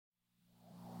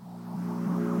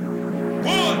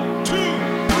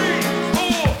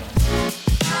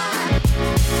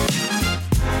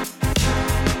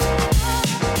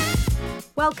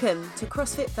Welcome to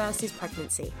CrossFit versus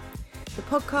Pregnancy, the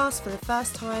podcast for the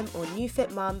first time or new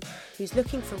fit mum who's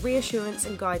looking for reassurance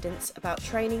and guidance about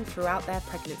training throughout their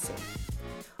pregnancy.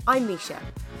 I'm Misha,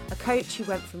 a coach who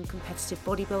went from competitive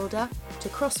bodybuilder to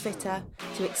CrossFitter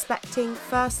to expecting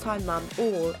first-time mum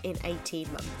all in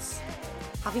 18 months.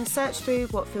 Having searched through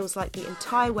what feels like the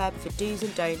entire web for do's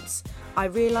and don'ts, I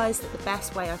realised that the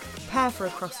best way I could prepare for a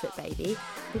CrossFit baby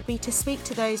would be to speak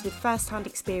to those with first-hand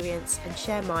experience and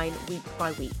share mine week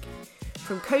by week.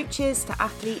 From coaches to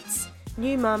athletes,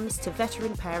 new mums to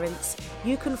veteran parents,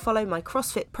 you can follow my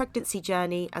CrossFit pregnancy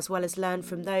journey as well as learn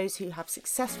from those who have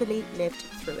successfully lived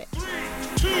through it. 3,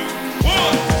 2, 1,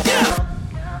 yeah!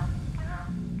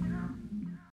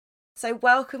 So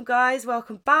welcome guys,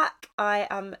 welcome back. I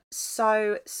am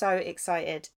so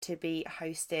excited to be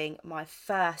hosting my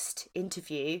first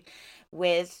interview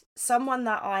with someone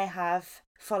that I have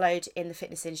followed in the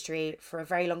fitness industry for a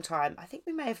very long time. I think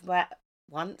we may have met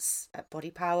once at Body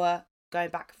Power,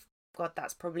 going back, God,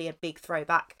 that's probably a big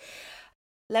throwback.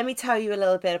 Let me tell you a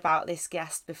little bit about this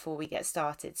guest before we get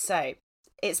started. So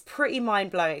it's pretty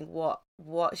mind-blowing what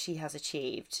she has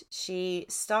achieved. She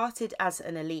started as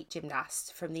an elite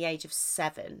gymnast from the age of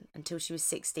 7 until she was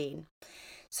 16.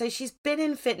 So she's been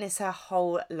in fitness her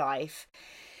whole life.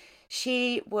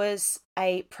 She was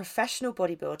a professional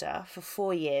bodybuilder for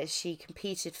 4 years. She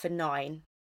competed for 9.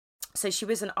 So she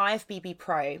was an IFBB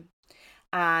pro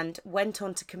and went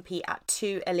on to compete at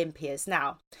 2 Olympias.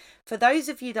 Now, for those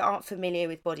of you that aren't familiar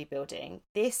with bodybuilding,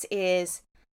 this is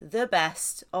the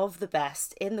best of the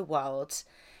best in the world,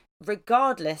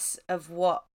 regardless of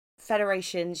what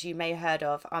federations you may have heard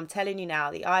of. I'm telling you now,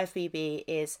 the IFBB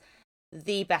is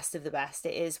the best of the best.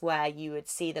 It is where you would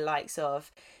see the likes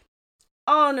of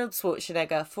Arnold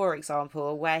Schwarzenegger, for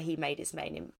example, where he made his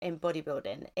name in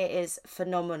bodybuilding. It is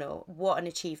phenomenal. What an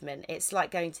achievement. It's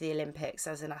like going to the Olympics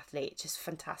as an athlete. Just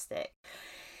fantastic.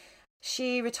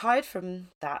 She retired from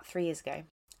that 3 years ago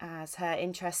as her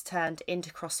interest turned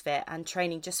into CrossFit and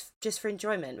training just for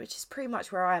enjoyment, which is pretty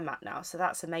much where I am at now. So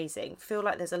that's amazing. Feel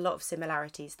like there's a lot of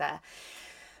similarities there.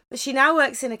 But she now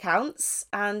works in accounts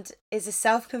and is a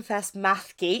self-confessed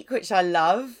math geek, which I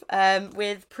love,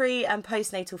 with pre- and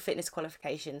postnatal fitness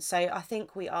qualifications. So I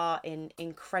think we are in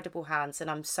incredible hands and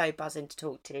I'm so buzzing to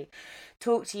talk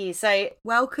to you. So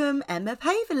welcome, Emma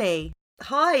Paveley.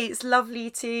 Hi, it's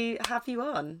lovely to have you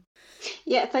on.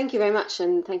 Yeah, thank you very much,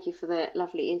 and thank you for the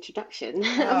lovely introduction.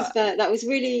 That was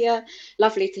really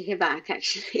lovely to hear back,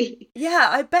 actually. Yeah,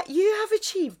 I bet you have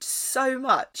achieved so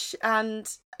much, and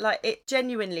like it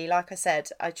genuinely, like I said,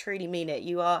 I truly mean it.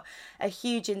 You are a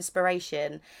huge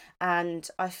inspiration, and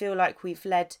I feel like we've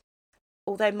led,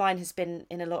 although mine has been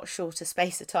in a lot shorter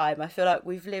space of time, I feel like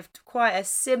we've lived quite a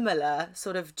similar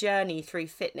sort of journey through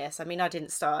fitness. I mean, I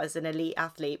didn't start as an elite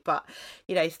athlete, but,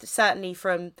 you know, certainly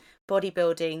from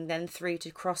bodybuilding, then through to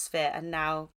CrossFit, and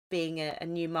now being a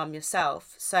new mum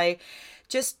yourself. So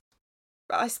just,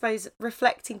 I suppose,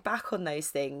 reflecting back on those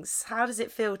things, how does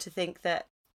it feel to think that,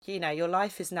 you know, your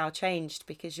life has now changed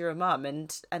because you're a mum,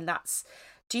 and that's,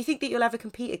 do you think that you'll ever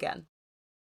compete again?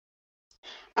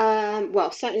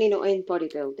 Well, certainly not in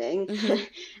bodybuilding.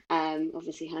 Mm-hmm.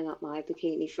 Obviously hung up my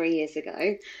bikini 3 years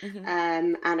ago. Mm-hmm.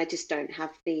 And I just don't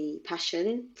have the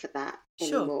passion for that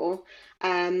Sure. anymore.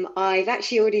 I've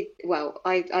actually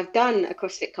I've done a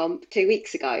CrossFit comp 2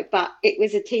 weeks ago, but it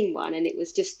was a team one and it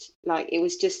was just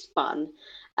fun.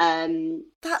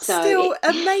 That's So still it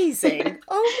amazing.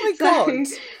 Oh my so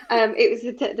God. it was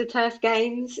the Turf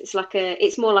Games.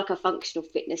 It's more like a functional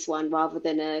fitness one rather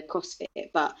than a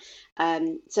CrossFit. But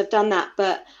so I've done that.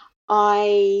 But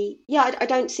I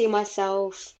don't see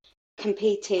myself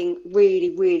competing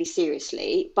really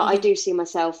seriously. But I Mm-hmm. do see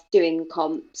myself doing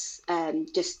comps,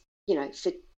 just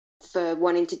for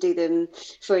wanting to do them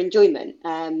for enjoyment.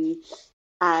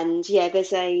 And yeah,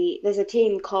 there's a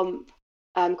team comp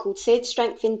called SID,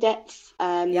 Strength in Depth,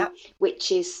 Yep.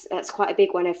 that's quite a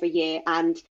big one every year.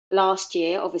 And last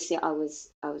year, obviously, I was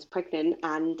pregnant,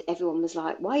 and everyone was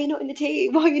like, "Why are you not in the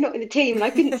team? Why are you not in the team?" And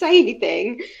I couldn't say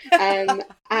anything.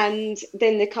 And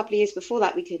then the couple of years before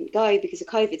that, we couldn't go because of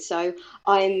COVID. So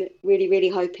I'm really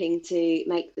hoping to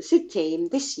make the SID team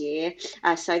this year.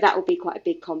 So that will be quite a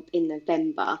big comp in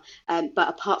November. But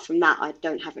apart from that, I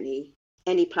don't have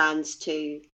any plans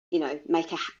to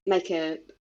make a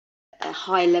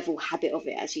high level habit of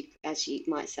it, as you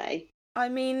might say. I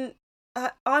mean,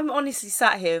 I'm honestly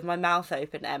sat here with my mouth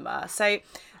open, Emma. So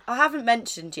I haven't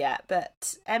mentioned yet,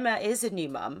 but Emma is a new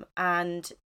mum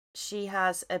and she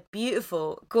has a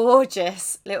beautiful,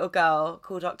 gorgeous little girl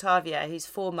called Octavia who's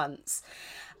 4 months.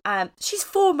 She's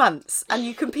 4 months and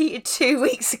you competed 2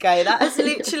 weeks ago. That has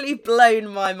literally blown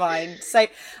my mind. So,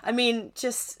 I mean,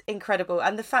 just incredible.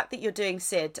 And the fact that you're doing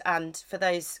Sid, and for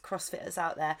those CrossFitters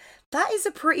out there, that is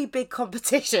a pretty big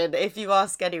competition if you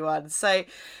ask anyone. So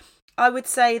I would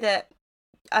say that,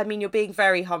 I mean, you're being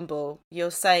very humble.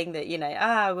 You're saying that,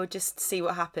 we'll just see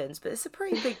what happens. But it's a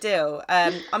pretty big deal.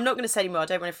 I'm not going to say anymore. I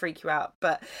don't want to freak you out.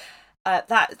 But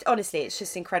that, honestly, it's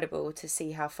just incredible to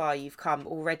see how far you've come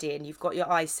already, and you've got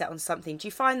your eyes set on something. Do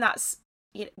you find that's,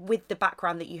 with the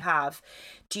background that you have,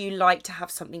 do you like to have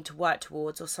something to work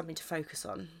towards or something to focus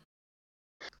on?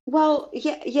 Well,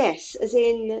 yeah, yes, as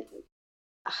in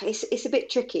it's a bit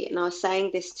tricky, and I was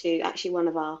saying this to actually one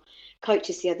of our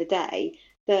coaches the other day,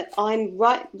 that I'm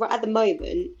right at the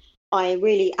moment. I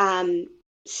really am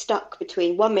stuck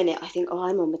between one minute I think, oh,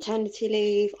 I'm on maternity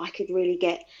leave. I could really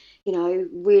get,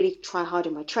 really try hard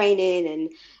on my training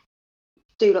and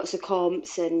do lots of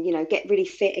comps and get really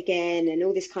fit again and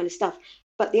all this kind of stuff.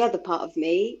 But the other part of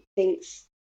me thinks,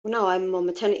 well, no, I'm on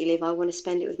maternity leave. I want to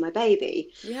spend it with my baby.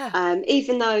 Yeah.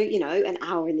 Even though an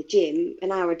hour in the gym,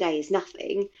 an hour a day is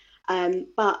nothing.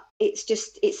 But it's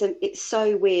just it's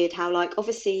so weird how, like,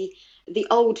 obviously the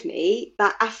old me,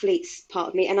 that athlete's part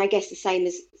of me, and I guess the same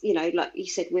as, like you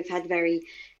said, we've had very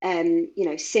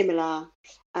similar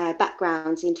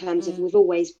backgrounds in terms of, we've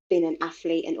always been an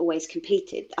athlete and always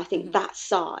competed. I think that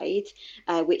side,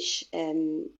 which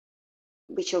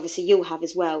obviously you'll have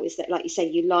as well, is that, like you say,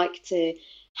 you like to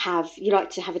have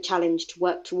a challenge to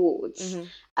work towards.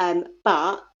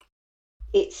 But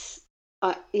it's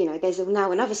there's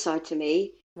now another side to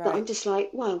me that I'm just like,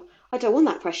 well, I don't want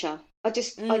that pressure. I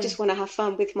just want to have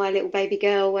fun with my little baby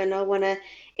girl, and I want to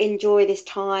enjoy this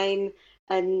time,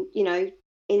 and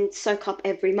soak up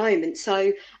every moment.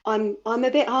 So I'm a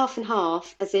bit half and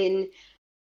half, as in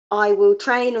I will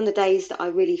train on the days that I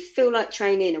really feel like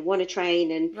training and want to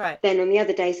train, and then on the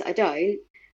other days that I don't,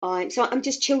 I'm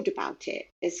just chilled about it.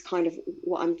 Is kind of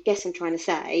what I'm trying to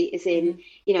say. Is in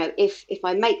if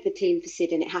I make the team for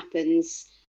Sid and it happens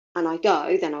and I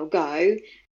go, then I'll go,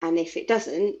 and if it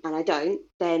doesn't and I don't,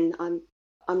 then I'm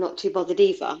not too bothered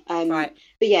either. But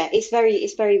yeah, it's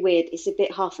very weird. It's a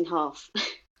bit half and half.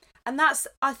 And that's,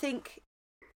 I think,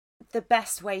 the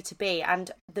best way to be, and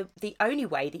the only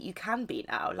way that you can be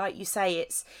now. Like you say,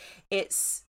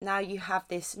 it's now you have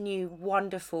this new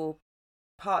wonderful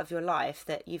part of your life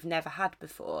that you've never had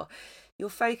before. Your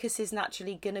focus is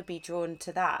naturally going to be drawn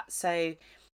to that. So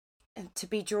to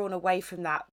be drawn away from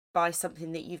that by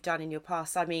something that you've done in your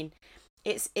past, I mean,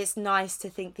 it's nice to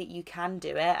think that you can do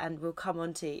it, and we'll come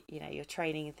on to your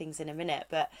training and things in a minute.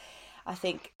 But I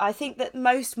think that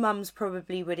most mums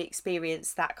probably would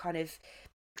experience that kind of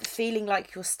feeling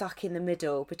like you're stuck in the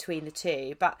middle between the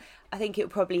two. But I think it will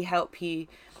probably help you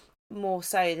more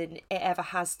so than it ever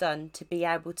has done to be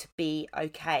able to be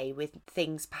okay with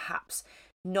things perhaps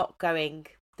not going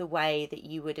the way that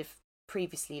you would have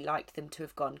previously liked them to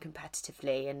have gone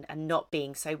competitively, and not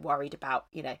being so worried about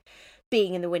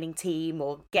being in the winning team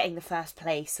or getting the first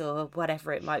place or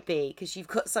whatever it might be, because you've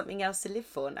got something else to live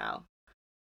for now.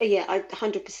 Yeah, I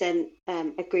 100%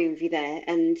 agree with you there.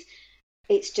 And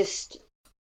it's just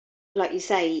like you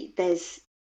say, there's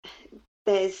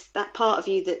that part of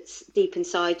you that's deep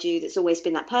inside you that's always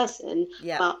been that person.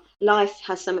 Yeah. But life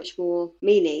has so much more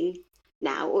meaning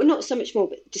now, or not so much more,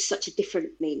 but just such a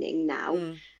different meaning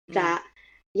now, that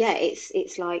yeah,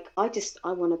 it's like I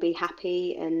want to be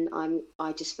happy, and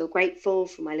I just feel grateful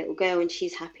for my little girl, and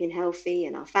she's happy and healthy,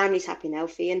 and our family's happy and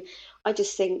healthy, and I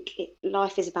just think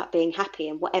life is about being happy,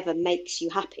 and whatever makes you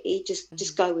happy,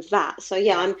 just go with that. So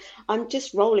yeah, I'm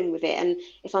just rolling with it, and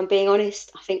if I'm being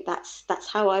honest, I think that's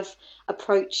how I've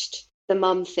approached the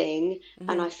mum thing.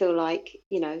 And I feel like,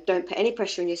 don't put any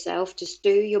pressure on yourself, just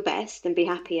do your best and be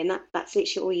happy, and that's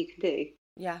literally all you can do.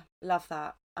 Yeah, love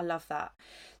that. I love that.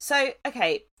 So,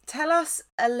 okay, tell us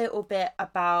a little bit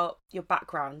about your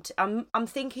background. I'm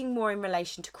thinking more in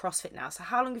relation to CrossFit now. So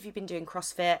how long have you been doing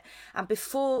CrossFit? And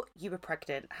before you were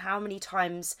pregnant, how many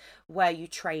times were you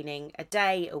training? A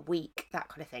day, a week, that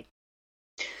kind of thing?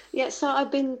 Yeah, so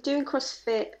I've been doing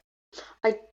CrossFit.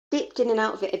 I dipped in and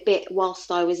out of it a bit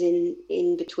whilst I was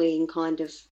in between kind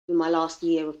of my last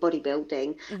year of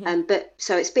bodybuilding. But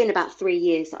so it's been about 3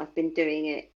 years that I've been doing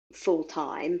it full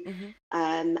time.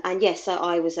 And yes, so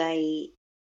I was a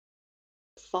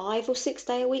 5 or 6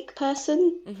 day a week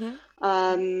person.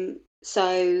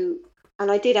 So,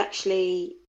 and I did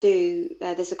actually do,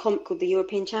 there's a comp called the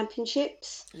European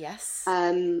Championships. Yes.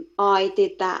 I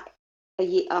did that a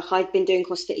year. I'd been doing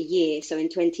CrossFit a year, so in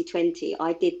 2020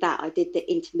 I did that. I did the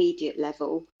intermediate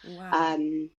level. Wow.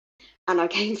 and I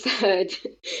came third. So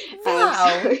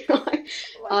Wow. Oh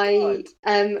my I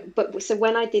God. but so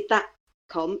when I did that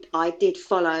comp, I did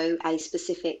follow a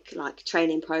specific like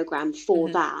training program for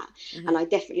Hmm. that, and Hmm. I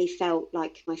definitely felt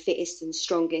like my fittest and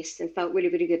strongest, and felt really,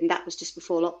 really good. And that was just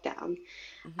before lockdown.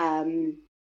 Hmm. Um,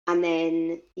 and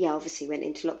then yeah, obviously went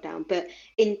into lockdown. But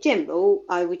in general,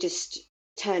 I would just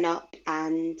turn up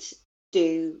and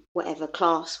do whatever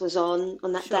class was on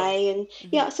that Sure. day. And Hmm.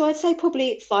 yeah, so I'd say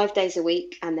probably 5 days a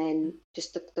week, and then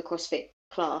just the CrossFit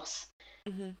class.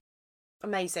 Hmm.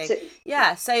 Amazing. So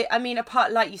Yeah. So, I mean,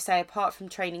 apart, like you say, apart from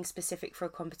training specific for a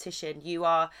competition, you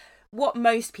are what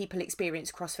most people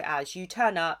experience CrossFit as. You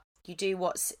turn up, you do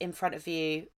what's in front of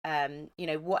you,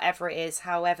 whatever it is,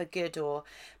 however good or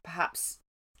perhaps,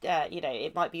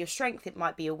 it might be your strength, it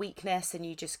might be your weakness, and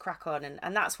you just crack on.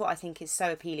 And that's what I think is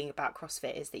so appealing about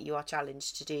CrossFit is that you are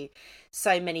challenged to do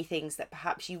so many things that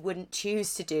perhaps you wouldn't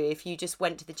choose to do if you just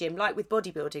went to the gym, like with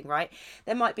bodybuilding, right?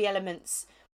 There might be elements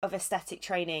of aesthetic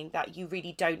training that you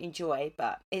really don't enjoy,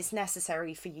 but it's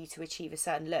necessary for you to achieve a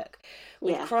certain look.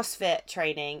 With yeah, CrossFit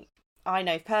training, I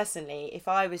know personally, if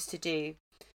I was to do,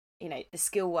 the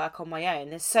skill work on my own,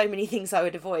 there's so many things I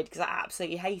would avoid because I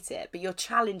absolutely hate it. But you're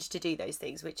challenged to do those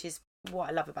things, which is what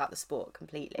I love about the sport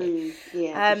completely.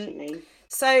 yeah, Um, definitely.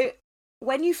 so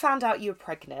when you found out you were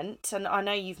pregnant, and I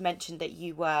know you've mentioned that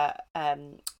you were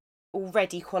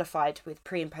already qualified with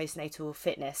pre and postnatal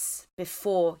fitness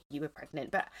before you were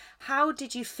pregnant, but how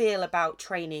did you feel about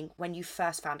training when you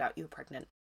first found out you were pregnant?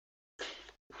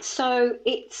 So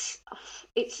it's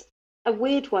a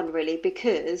weird one really,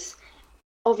 because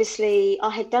obviously I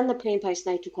had done the pre and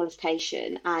postnatal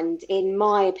qualification, and in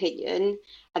my opinion,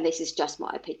 and this is just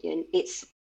my opinion, it's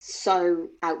so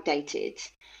outdated.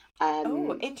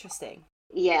 Oh, Um, interesting.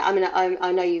 yeah, I mean,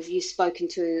 I know you've spoken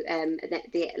to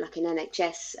like an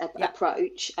NHS Yeah.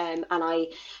 approach, and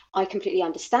I completely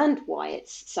understand why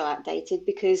it's so outdated,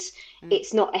 because Mm.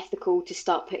 it's not ethical to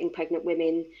start putting pregnant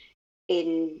women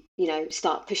in,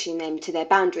 start pushing them to their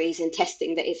boundaries and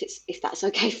testing that if that's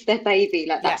okay for their baby.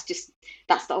 Like Yeah.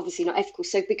 that's obviously not ethical.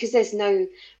 So because there's no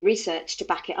research to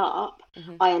back it up,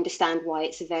 Hmm. I understand why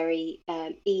it's a very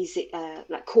easy,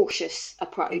 like cautious Hmm.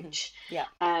 approach. Yeah.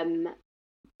 Um,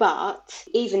 but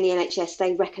even the NHS,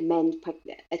 they recommend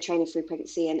a training through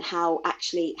pregnancy and how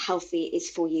actually healthy it is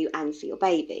for you and for your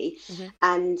baby. Hmm.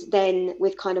 And then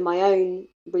with kind of my own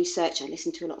research, I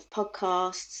listened to a lot of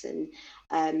podcasts and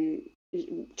um,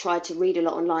 tried to read a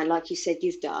lot online, like you said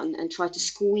you've done, and tried to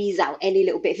Hmm. squeeze out any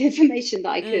little bit of information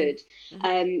that I Mm. could.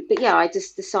 Hmm. But yeah, I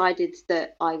just decided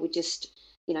that I would just,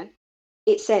 you know,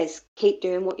 it says keep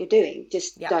doing what you're doing.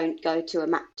 Just Yeah. don't go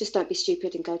to just don't be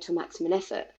stupid and go to a maximum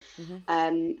effort. Hmm.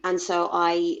 And so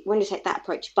I want to take that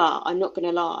approach, but I'm not going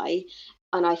to lie,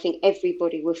 and I think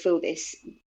everybody will feel this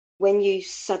when you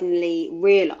suddenly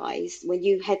realize, when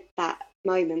you had that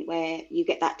moment where you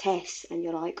get that test and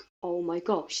you're like, oh my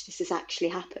gosh, this has actually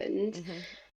happened. Hmm.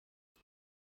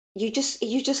 You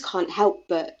just can't help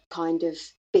but kind of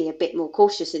be a bit more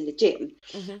cautious in the gym,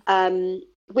 Hmm.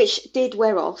 which did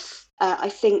wear off. I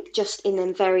think just in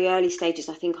them very early stages,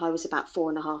 I think I was about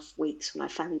 4.5 weeks when I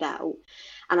found out.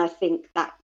 And I think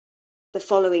that the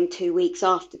following 2 weeks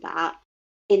after that,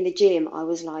 in the gym, I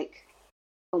was like,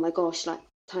 oh my gosh, like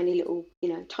tiny little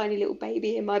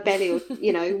baby in my belly, or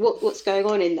what's going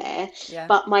on in there. Yeah.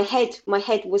 But my head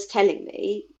was telling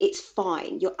me it's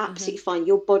fine, you're Hmm. absolutely fine,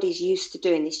 your body's used to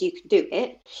doing this, you can do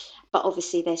it. But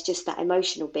obviously there's just that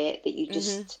emotional bit that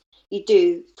Hmm. you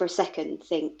do for a second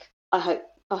think, I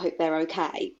hope they're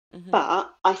okay. Hmm. But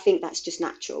I think that's just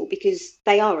natural because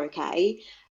they are okay.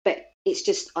 But it's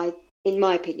just, in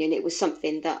my opinion, it was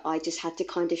something that I just had to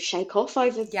kind of shake off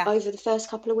over Yeah. over the first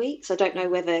couple of weeks. I don't know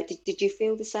Hmm. whether did you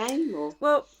feel the same or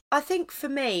Well, I think for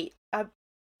me,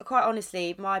 quite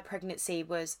honestly, my pregnancy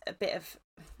was a bit of.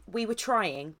 We were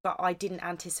trying, but I didn't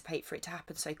anticipate for it to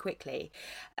happen so quickly.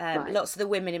 right? Lots of the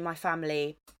women in my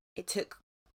family, it took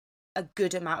a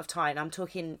good amount of time. I'm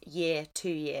talking year, 2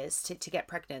 years to get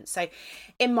pregnant. So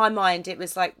in my mind, it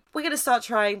was like, we're going to start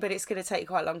trying, but it's going to take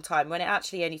quite a long time, when it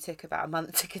actually only took about a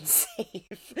month to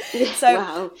conceive. So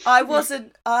Wow. I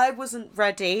wasn't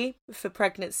ready for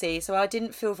pregnancy. So I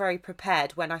didn't feel very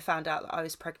prepared when I found out that I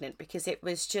was pregnant, because it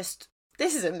was just,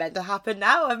 this isn't meant to happen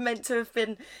now. I'm meant to have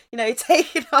been,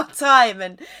 taking our time,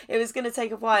 and it was going to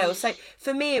take a while. So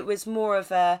for me, it was more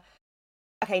of a,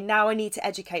 okay, now I need to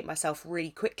educate myself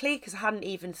really quickly, because I hadn't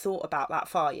even thought about that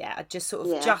far yet. I just sort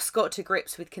of Yeah. just got to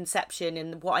grips with conception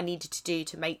and what I needed to do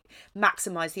to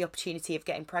maximize the opportunity of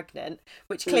getting pregnant,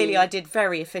 which clearly I Mm. did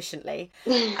very efficiently.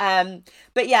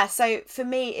 But yeah, so for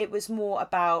me, it was more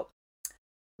about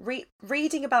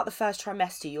reading about the first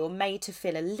trimester, you're made to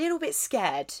feel a little bit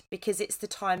scared because it's the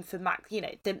time for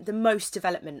the most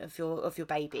development of your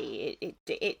baby.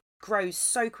 It grows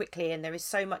so quickly, and there is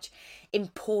so much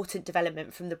important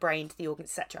development from the brain to the organs,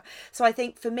 etc. So I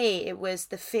think for me it was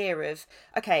the fear of,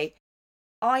 okay,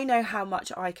 I know how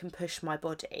much I can push my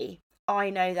body. I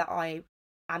know that I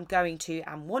am going to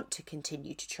and want to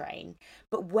continue to train,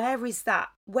 but where is that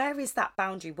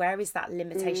boundary, where is that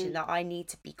limitation that I need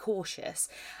to be cautious?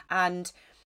 And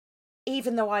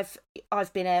even though I've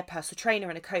been a personal trainer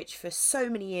and a coach for so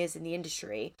many years in the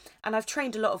industry, and I've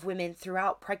trained a lot of women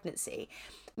throughout pregnancy,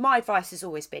 my advice has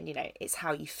always been, it's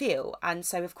how you feel. And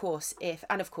so of course if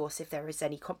there is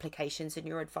any complications, and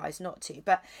you're advised not to.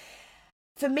 But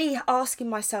for me, asking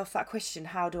myself that question,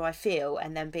 how do I feel,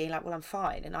 and then being like, well, I'm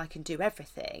fine and I can do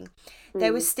everything,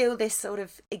 there was still this sort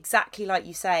of, exactly like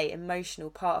you say, emotional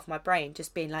part of my brain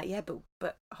just being like, yeah,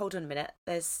 but hold on a minute,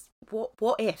 there's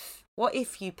what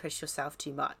if you push yourself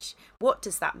too much? What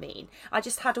does that mean? I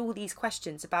just had all these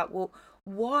questions about, well,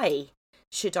 why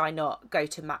should I not go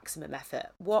to maximum effort?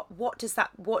 What does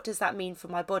that mean for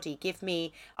my body?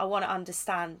 I want to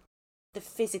understand the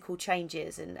physical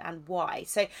changes and why.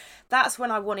 So that's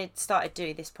when I started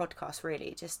doing this podcast,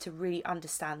 really, just to really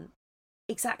understand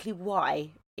exactly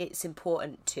why it's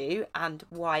important to, and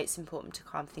why it's important to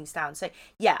calm things down. So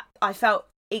yeah, I felt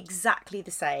exactly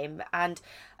the same. And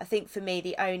I think for me,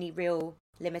 the only real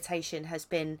limitation has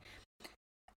been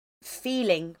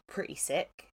feeling pretty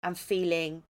sick and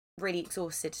feeling really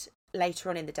exhausted later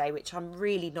on in the day, which I'm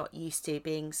really not used to,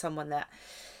 being someone that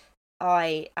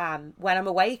I am, when I'm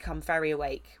awake, I'm very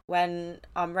awake. When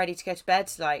I'm ready to go to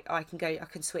bed, like I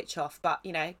can switch off. But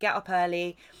get up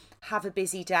early, have a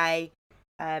busy day,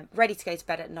 ready to go to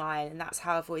bed at 9, and that's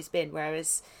how I've always been.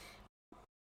 Whereas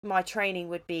my training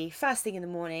would be first thing in the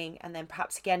morning, and then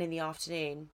perhaps again in the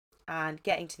afternoon. And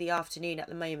getting to the afternoon at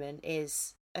the moment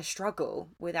is a struggle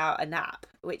without a nap,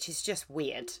 which is just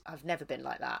weird. I've never been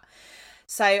like that.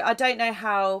 So I don't know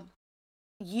how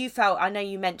you felt. I know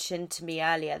you mentioned to me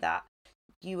earlier that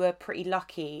you were pretty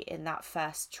lucky in that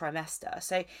first trimester.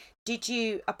 So did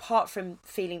you, apart from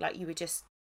feeling like you were just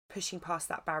pushing past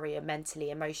that barrier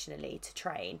mentally, emotionally to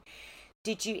train,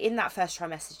 did you, in that first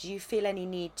trimester, did you feel any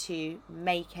need to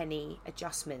make any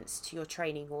adjustments to your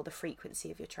training or the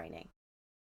frequency of your training?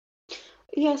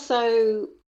 Yeah, so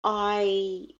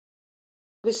I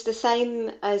was the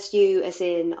same as you, as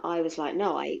in I was like,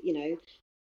 no,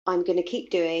 I'm going to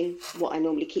keep doing what I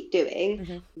normally keep doing,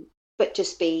 Mm-hmm. but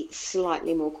just be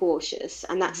slightly more cautious.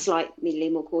 And that Mm-hmm. slightly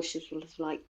more cautious was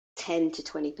like 10 to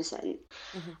 20%.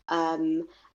 Mm-hmm. Um,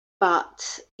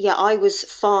 but yeah, I was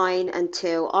fine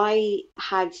until I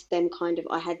had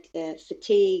I had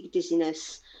fatigue,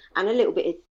 dizziness, and a little bit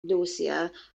of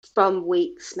nausea from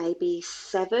weeks maybe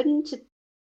 7 to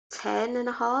 10.5.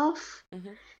 Mm-hmm.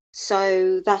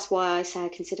 So that's why I say I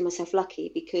consider myself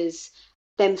lucky, because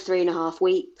them 3.5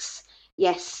 weeks,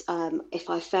 yes, if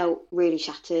I felt really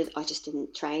shattered, I just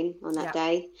didn't train on that Yeah.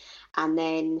 day. And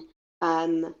then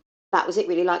um, that was it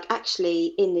really. Like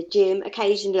actually in the gym,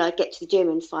 occasionally I'd get to the gym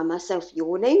and find myself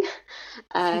yawning,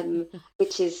 um,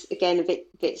 which is again a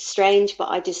bit strange, but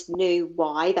I just knew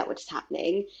why that was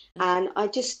happening. Mm-hmm. And I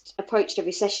just approached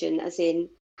every session as in,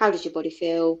 how does your body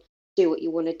feel? Do what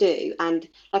you want to do. And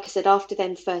like I said, after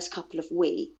then first couple of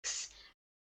weeks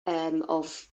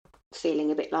of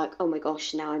feeling a bit like, oh my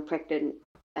gosh, now I'm pregnant,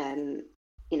 um,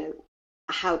 you know,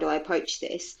 how do I approach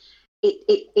this?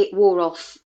 It wore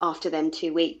off after them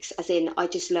 2 weeks, as in I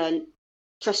just learned,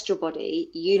 trust your body,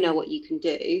 you know Mm. what you can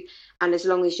do. And as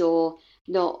long as you're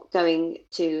not going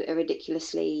to a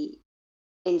ridiculously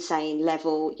insane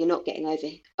level, you're not getting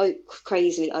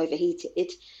crazily overheated,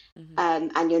 Mm-hmm.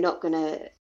 and you're not going to,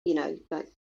 like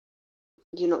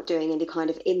you're not doing any kind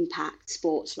of impact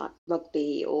sports like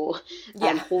rugby or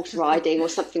Yeah. horse riding or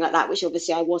something like that, which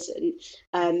obviously I wasn't.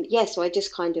 Mm-hmm. Yeah, so I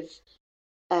just kind of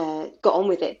got on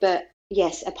with it. But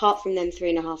yes, apart from them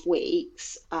 3.5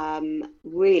 weeks,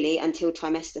 really until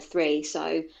trimester 3,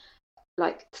 so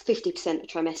like 50% of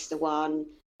trimester 1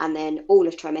 and then all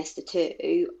of trimester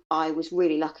 2, I was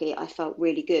really lucky. I felt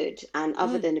really good. And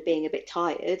other Mm. than being a bit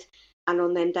tired, and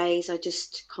on them days, I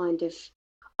just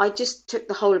took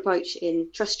the whole approach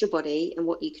in trust your body and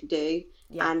what you can do.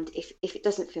 Yeah. And if it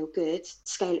doesn't feel good,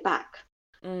 scale it back.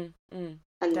 Mm. Mm.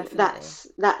 And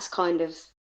Definitely. that's kind of,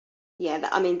 yeah,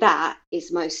 I mean, that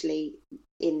is mostly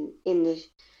in the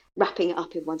wrapping it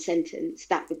up in one sentence.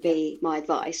 That would Yeah. be my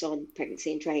advice on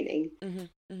pregnancy and training.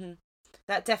 Mm-hmm. Mm-hmm.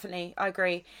 That definitely, I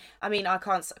agree. I mean, I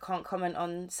can't comment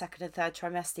on second and third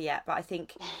trimester yet, but I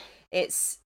think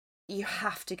it's, you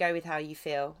have to go with how you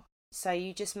feel. So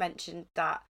you just mentioned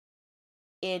that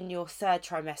in your third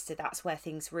trimester, that's where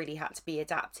things really had to be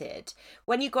adapted.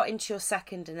 When you got into your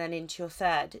second and then into your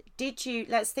third, did you,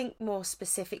 let's think more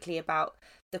specifically about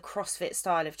the CrossFit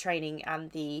style of training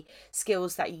and the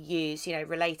skills that you use, you know,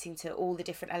 relating to all the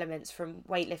different elements from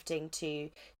weightlifting to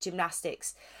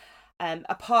gymnastics.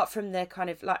 Apart from the kind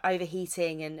of like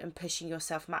overheating and pushing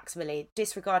yourself maximally,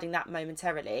 disregarding that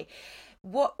momentarily,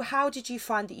 how did you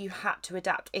find that you had to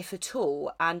adapt, if at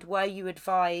all, and were you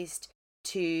advised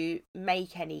to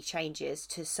make any changes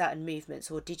to certain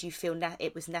movements, or did you feel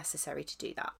it was necessary to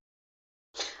do that?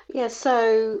 Yeah,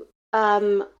 so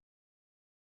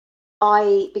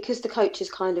because the coaches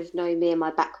kind of know me and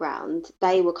my background,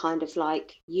 they were kind of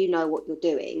like, you know what you're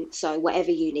doing, so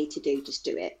whatever you need to do, just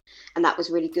do it. And that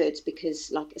was really good because,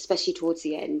 like, especially towards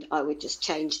the end, I would just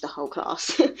change the whole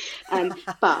class.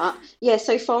 But yeah,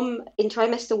 so from in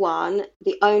trimester one,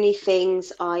 the only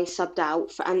things I subbed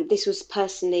out for, and this was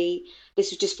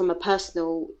just from a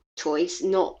personal choice,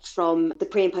 not from the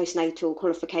pre and postnatal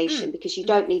qualification, Mm. because you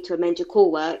Mm-hmm. don't need to amend your core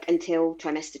work until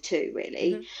trimester two, Mm-hmm.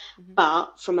 really. Mm-hmm.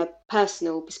 But from a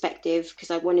personal perspective,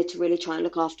 because I wanted to really try and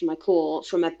look after my core,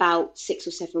 from about 6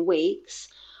 or 7 weeks,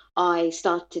 I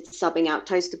started subbing out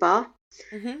toes to bar,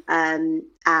 Mm-hmm.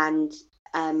 and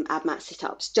ab mat sit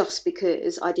ups, just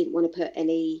because I didn't want to put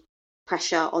any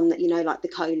pressure on the, like the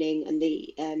coning and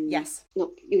the Yes. not,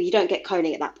 you don't get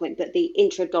coning at that point, but the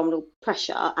intra abdominal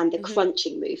pressure and the Mm-hmm.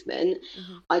 crunching movement.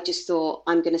 Mm-hmm. I just thought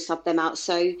I'm going to sub them out.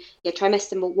 So yeah,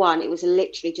 trimester one, it was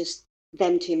literally just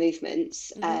them two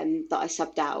movements Mm-hmm. that I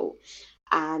subbed out.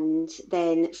 And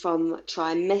then from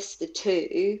trimester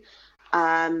two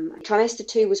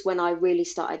was when I really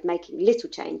started making little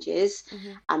changes,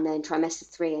 Mm-hmm. and then trimester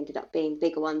three ended up being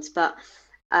bigger ones. But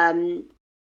um,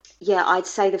 yeah, I'd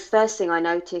say the first thing I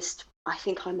noticed, I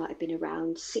think I might have been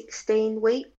around 16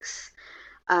 weeks,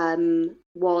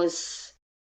 was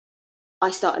I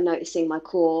started noticing my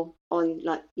core on,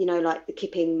 like, like the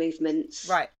kipping movements.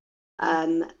 Right.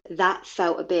 Mm-hmm. That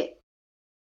felt a bit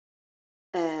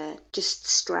just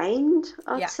strained,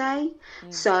 I'd Yeah. say.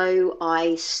 Mm. So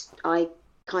I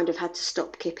kind of had to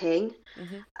stop kipping,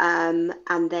 Mm-hmm.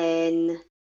 and then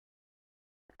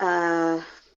uh,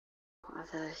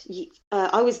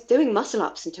 I was doing muscle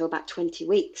ups until about 20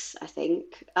 weeks, I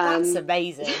think. That's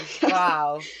amazing.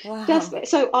 Wow. Just Wow.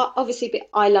 so obviously, but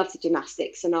I love the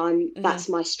gymnastics, and Mm-hmm. that's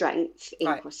my strength in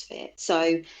Right. CrossFit.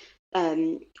 So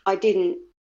Mm-hmm. I didn't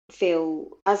feel,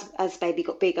 as baby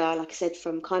got bigger, like I said,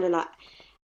 from kind of like,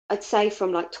 I'd say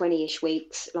from like 20-ish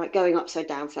weeks, like going upside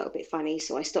down felt a bit funny,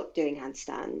 so I stopped doing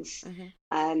handstands. Mm-hmm.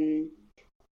 Um,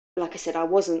 like I said, I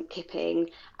wasn't kipping,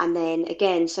 and then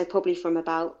again, so probably from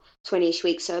about 20-ish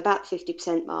weeks, so about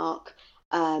 50% mark,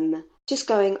 just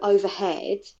going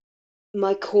overhead,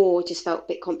 my core just felt a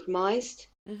bit compromised.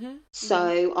 Mm-hmm. Mm-hmm.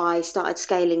 So I started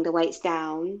scaling the weights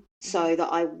down Mm-hmm. so that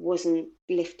I wasn't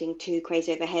lifting too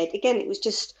crazy overhead. Again, it was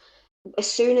just as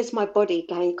soon as my body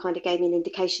kind of gave me an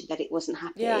indication that it wasn't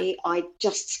Yeah. happy, I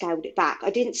just scaled it back.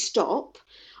 I didn't stop.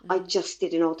 I Mm-hmm. just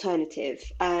did an alternative.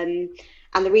 And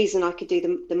the reason I could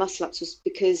do the muscle ups was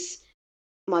because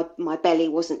my belly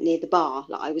wasn't near the bar.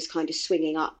 Like, I was kind of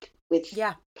swinging up with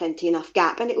Yeah. plenty enough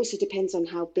gap. And it also depends on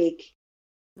how big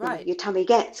Right. your tummy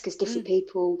gets, because different Mm.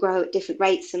 people grow at different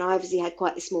rates, and I obviously had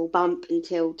quite a small bump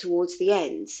until towards the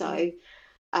end. Mm-hmm. So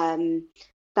um,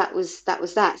 that was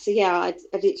that. So yeah, I'd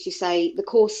literally say the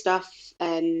core stuff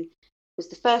was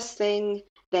the first thing,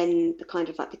 then the kind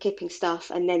of like the kipping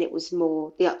stuff, and then it was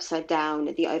more the upside down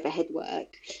and the overhead work,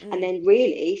 and Mm. then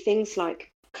really things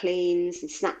like cleans and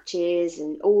snatches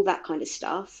and all that kind of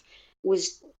stuff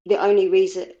was the only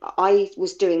reason I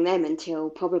was doing them until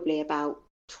probably about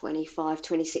 25,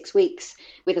 26 weeks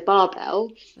with a barbell.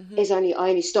 Mm-hmm. Is only I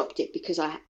only stopped it because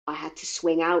I had to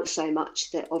swing out so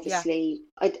much that Yeah. obviously,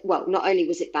 well, not only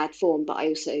was it bad form, but I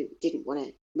also didn't want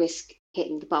to risk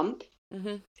hitting the bump.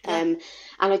 Mm-hmm. Yeah. Um,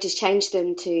 and I just changed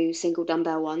them to single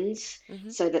dumbbell ones Mm-hmm.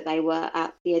 so that they were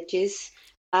at the edges.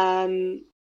 Um,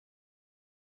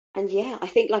 and yeah, I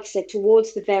think, like I said,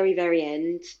 towards the very, very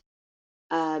end,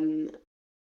 um,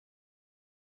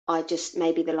 I just,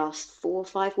 maybe the last 4 or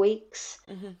 5 weeks,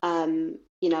 Mm-hmm.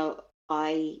 you know,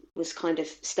 I was kind of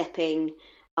stepping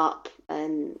up,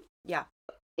 and Yeah.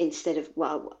 instead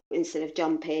of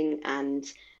jumping, and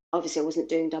obviously I wasn't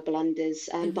doing double unders,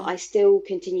 but Mm-hmm. I still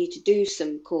continued to do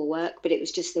some core work, but it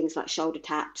was just things like shoulder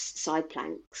taps, side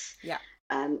planks, Yeah.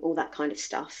 all that kind of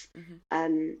stuff.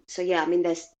 Mm-hmm. So yeah, I mean,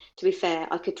 to be fair,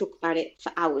 I could talk about it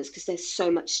for hours because there's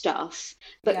so much stuff,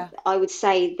 but Yeah. I would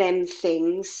say them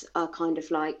things are kind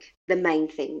of like the main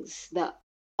things that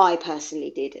I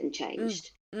personally did and Mm.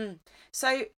 changed. Mm.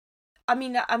 So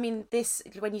I mean, this,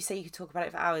 when you say you could talk about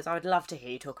it for hours, I would love to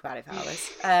hear you talk about it for hours.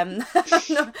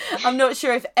 I'm not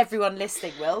sure if everyone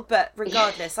listening will, but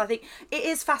regardless, I think it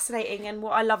is fascinating. And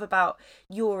what I love about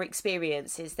your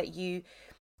experience is that you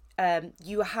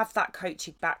have that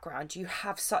coaching background, you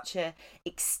have such a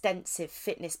extensive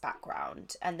fitness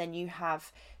background, and then you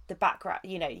have the background,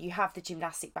 you have the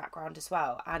gymnastic background as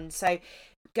well. And so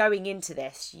going into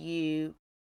this, you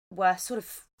were sort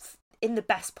of in the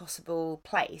best possible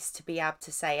place to be able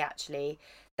to say, actually,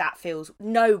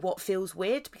 know what feels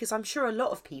weird, because I'm sure a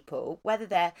lot of people, whether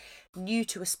they're new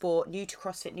to a sport, new to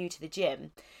CrossFit, new to the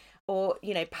gym, or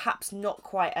perhaps not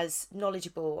quite as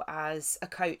knowledgeable as a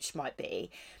coach might be,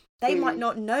 they might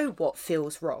not know what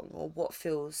feels wrong or what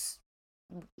feels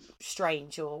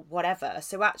strange or whatever.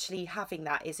 So actually having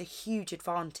that is a huge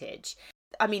advantage.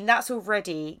 I mean, that's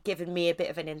already given me a bit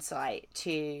of an insight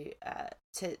to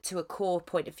a core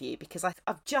point of view, because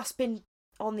I've just been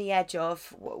on the edge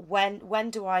of when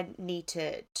do I need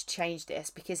to change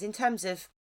this, because in terms of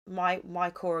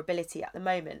my core ability at the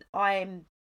moment, I'm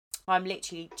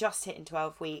literally just hitting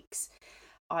 12 weeks.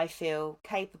 I feel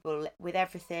capable with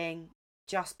everything,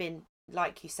 just been,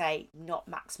 like you say, not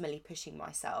maximally pushing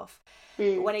myself.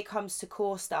 But when it comes to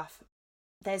core stuff,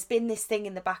 there's been this thing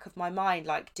in the back of my mind,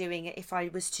 like doing it, if I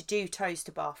was to do toes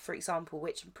to bar, for example,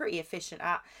 which I'm pretty efficient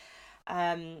at,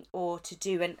 or to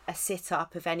do a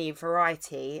sit-up of any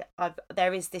variety,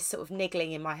 there is this sort of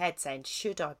niggling in my head saying,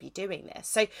 should I be doing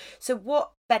this? So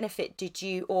what benefit did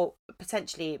you, or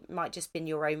potentially it might just been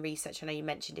your own research, I know you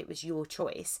mentioned it was your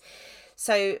choice,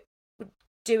 so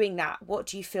doing that, what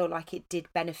do you feel like it did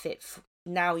benefit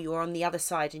now you're on the other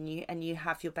side and you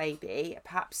have your baby,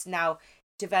 perhaps now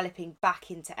developing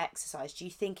back into exercise? Do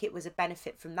you think it was a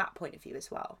benefit from that point of view as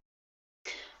well?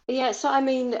 Yeah, so I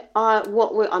mean,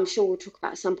 I'm sure we'll talk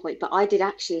about at some point, but I did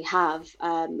actually have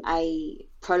a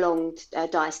prolonged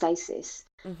diastasis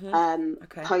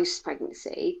Okay.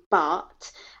 post-pregnancy,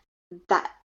 but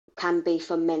that can be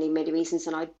for many, many reasons,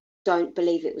 and I don't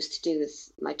believe it was to do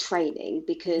with my training,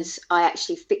 because I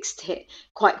actually fixed it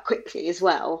quite quickly as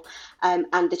well,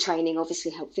 and the training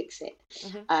obviously helped fix it.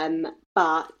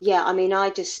 But yeah, I mean,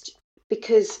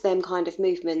 because them kind of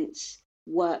movements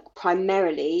work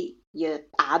primarily your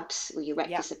abs or your Yeah.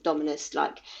 rectus abdominis,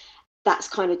 like that's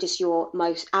kind of just your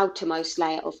most outermost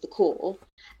layer of the core.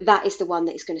 That is the one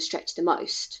that is going to stretch the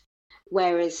most.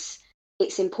 Whereas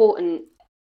it's important,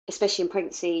 especially in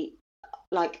pregnancy,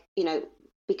 like,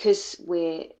 because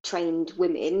we're trained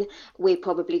women, we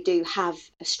probably do have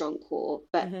a strong core.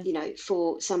 But,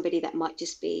 for somebody that might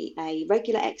just be a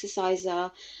regular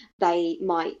exerciser, they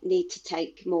might need to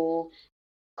take more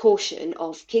caution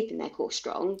of keeping their core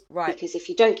strong, Right. because if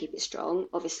you don't keep it strong,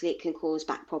 obviously it can cause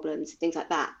back problems and things like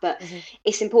that. But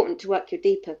it's important to work your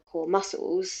deeper core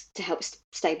muscles to help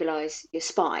stabilize your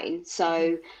spine.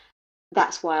 So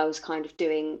that's why I was kind of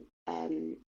doing,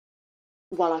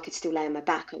 while I could still lay on my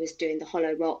back, I was doing the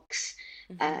hollow rocks,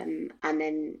 and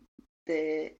then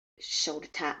the shoulder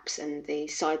taps and the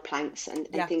side planks and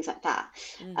things like that.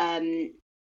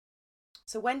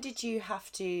 So when did you have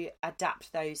to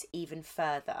adapt those even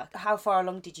further? How far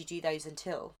along did you do those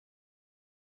until,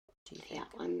 do you think? Yeah,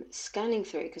 I'm scanning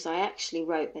through because I actually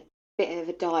wrote a bit of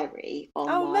a diary on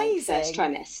Oh, my first amazing.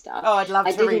 trimester. Oh, I'd love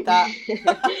I to read didn't. that.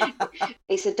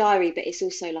 It's a diary, but it's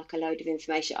also like a load of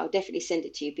information. I'll definitely send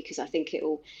it to you, because I think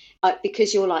it'll,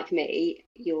 because you're like me,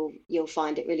 you'll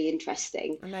find it really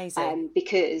interesting. Amazing.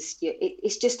 Because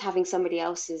it's just having somebody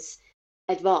else's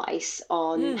advice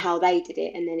on how they did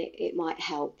it, and then it might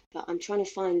help. But I'm trying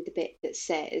to find the bit that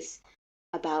says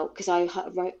about, because I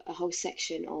wrote a whole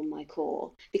section on my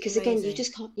core, because again,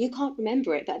 Amazing. you can't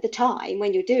remember it, but at the time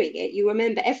when you're doing it, you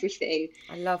remember everything.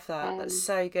 I love that. That's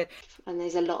so good. And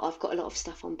I've got a lot of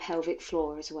stuff on pelvic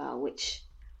floor as well, which,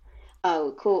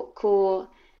 oh, core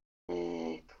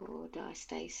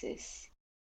diastasis.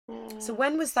 So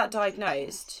when was that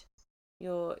diagnosed?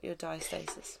 Your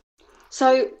diastasis?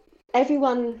 So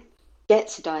everyone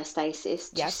gets a diastasis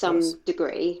Yeah, to of course. some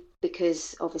degree,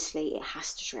 because obviously it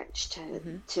has to stretch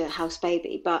to a house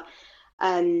baby. But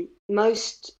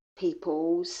most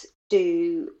people's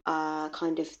do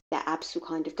kind of, their abs will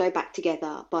kind of go back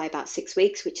together by about 6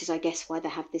 weeks, which is, I guess, why they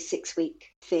have this 6 week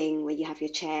thing where you have your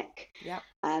check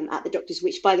at the doctor's,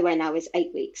 which, by the way, now is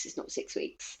 8 weeks. It's not 6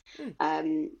 weeks.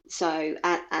 So,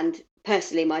 and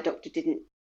personally, my doctor didn't,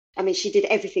 I mean, she did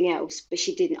everything else, but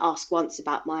she didn't ask once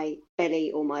about my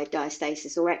belly or my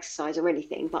diastasis or exercise or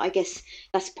anything. But I guess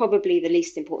that's probably the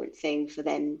least important thing for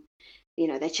them,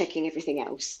 they're checking everything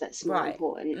else that's more Right.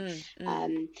 important. Mm,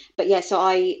 mm, But yeah, so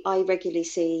I regularly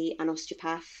see an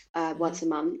osteopath mm-hmm, once a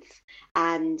month,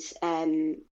 and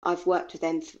I've worked with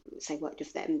them. Say worked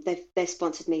with them. They've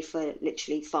sponsored me for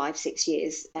literally 5 6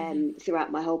 years mm-hmm.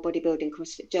 throughout my whole bodybuilding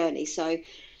CrossFit journey. So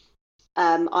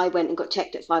I went and got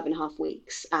checked at 5.5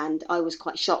 weeks, and I was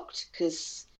quite shocked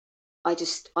because I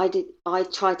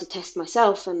tried to test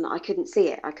myself and I couldn't see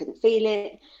it. I couldn't feel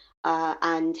it.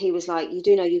 And he was like, "You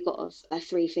do know you've got a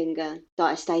three-finger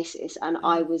diastasis." And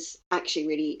I Mm-hmm. was actually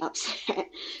really upset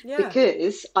Yeah.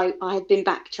 because I had been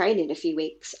back training a few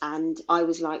weeks and I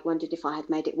was like, wondered if I had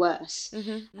made it worse. Mm-hmm,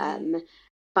 mm-hmm, Um,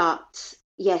 but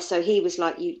yeah, so he was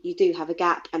like, you do have a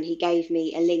gap. And he gave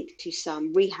me a link to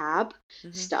some rehab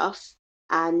mm-hmm. stuff.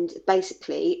 And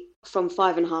basically, from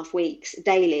 5.5 weeks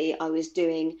daily, I was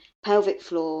doing pelvic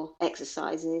floor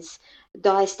exercises,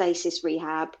 diastasis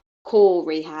rehab, core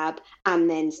rehab, and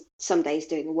then some days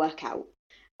doing a workout.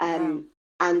 Wow.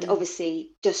 And Mm.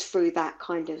 obviously, just through that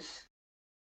kind of,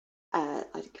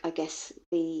 I guess,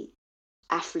 the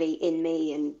athlete in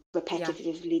me and Yeah.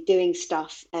 repetitively doing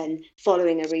stuff and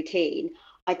following a routine,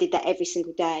 I did that every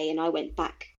single day. And I went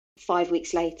back 5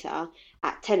 weeks later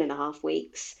at 10.5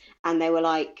 weeks, and they were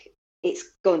like, it's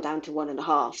gone down to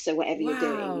 1.5. So whatever you're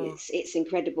doing, Wow. it's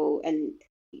incredible. And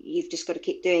you've just got to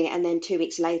keep doing it. And then 2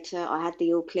 weeks later, I had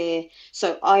the all clear.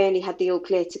 So I only had the all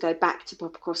clear to go back to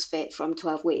proper CrossFit from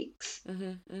 12 weeks.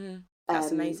 Mm-hmm, mm-hmm.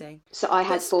 That's Um, amazing. so I But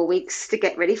had 4 weeks to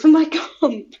get ready for my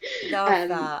comp. love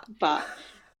that. But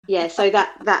yeah, so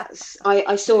that's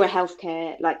I saw a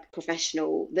healthcare like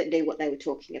professional that knew what they were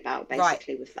talking about Right.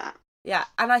 basically with that. Yeah,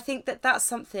 and I think that that's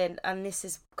something, and this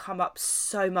has come up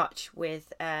so much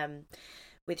with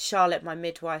Charlotte, my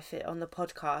midwife, on the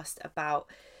podcast, about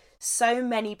so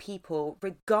many people,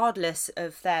 regardless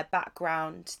of their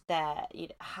background, their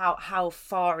how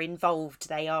far involved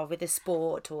they are with the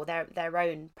sport or their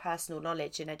own personal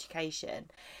knowledge and education,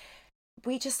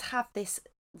 we just have this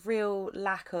real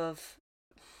lack of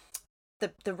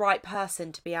the right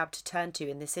person to be able to turn to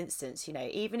in this instance.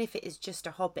 Even if it is just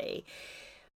a hobby,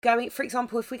 going, for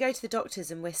example, if we go to the doctors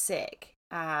and we're sick,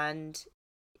 and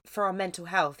for our mental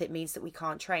health it means that we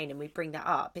can't train, and we bring that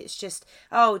up, it's just,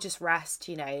 oh, just rest,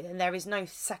 and there is no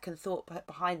second thought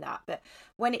behind that. But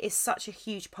when it is such a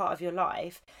huge part of your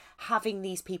life, having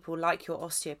these people like your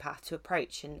osteopath to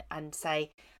approach and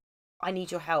say, I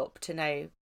need your help, to know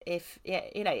if, yeah,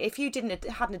 if you hadn't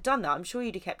have done that, I'm sure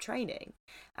you'd have kept training,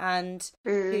 and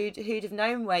Mm, who'd have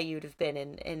known where you would have been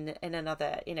in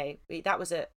another, that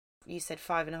was you said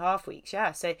 5.5 weeks,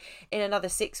 yeah, so in another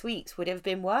 6 weeks, would it have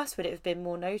been worse? Would it have been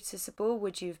more noticeable?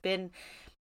 Would you have been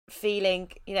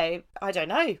feeling, I don't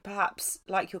know, perhaps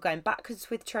like you're going backwards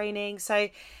with training? So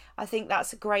I think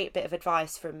that's a great bit of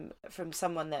advice from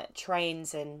someone that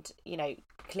trains and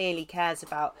clearly cares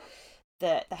about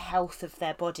the health of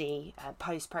their body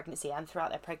post pregnancy and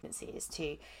throughout their pregnancy, is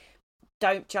to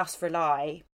don't just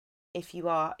rely, if you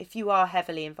are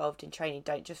heavily involved in training,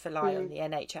 don't just rely on mm. the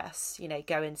NHS.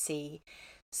 Go and see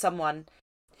someone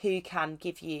who can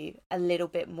give you a little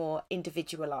bit more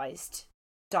individualized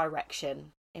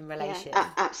direction in Yeah, relation.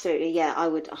 absolutely. Yeah, I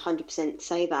would 100%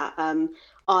 say that.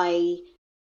 I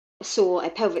saw a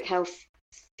pelvic health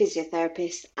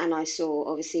physiotherapist and I saw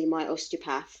obviously my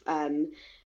osteopath,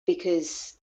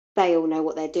 because they all know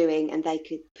what they're doing and they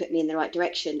could put me in the right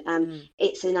direction. And Mm,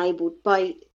 it's enabled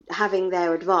by having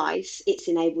their advice, it's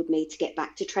enabled me to get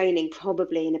back to training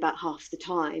probably in about half the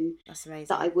time that's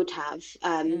that I amazing. would have,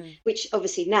 Mm, which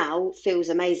obviously now feels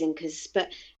amazing because, but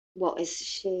what is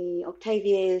she?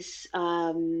 Octavia's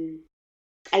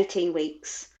 18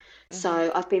 weeks. mm-hmm,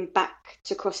 So I've been back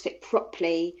to CrossFit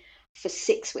properly for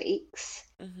 6 weeks.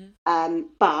 mm-hmm,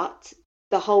 But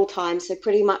the whole time, so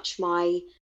pretty much my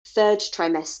third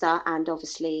trimester and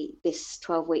obviously this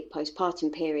 12-week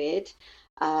postpartum period,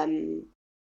 um,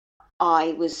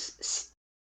 I was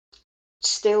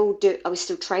I was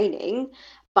still training,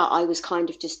 but I was kind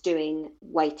of just doing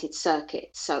weighted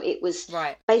circuits. So it was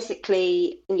right.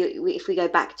 basically, if we go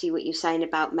back to what you're saying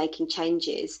about making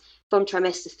changes from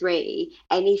trimester 3,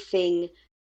 anything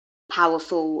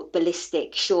powerful,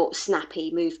 ballistic, short,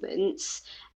 snappy movements,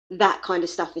 that kind of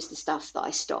stuff is the stuff that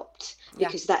I stopped Yeah.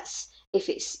 because that's if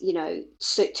it's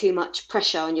so too much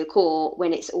pressure on your core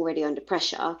when it's already under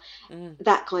pressure, Mm,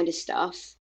 that kind of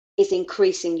stuff is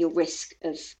increasing your risk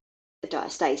of a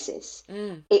diastasis.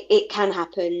 mm, It can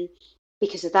happen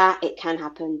because of that. It can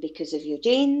happen because of your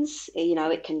genes.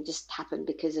 mm, It can just happen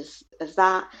because of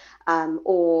that,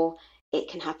 or it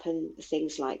can happen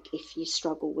things like if you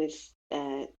struggle with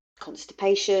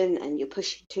constipation and you're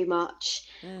pushing too much,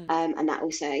 mm, and that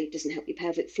also doesn't help your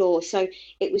pelvic floor. So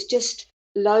it was just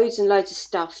loads and loads of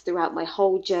stuff throughout my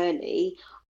whole journey.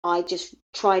 I just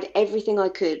tried everything I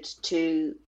could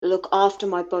to look after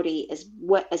my body as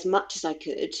much as I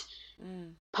could,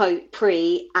 Mm.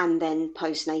 pre and then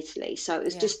postnatally. So it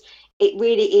was Yeah. just, it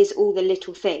really is all the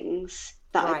little things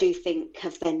that I Right. do think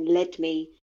have then led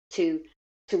me to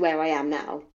where I am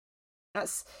now.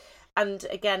 That's, and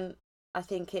again, I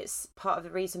think it's part of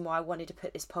the reason why I wanted to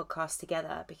put this podcast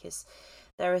together, because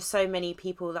there are so many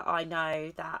people that I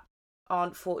know that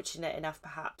aren't fortunate enough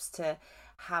perhaps to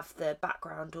have the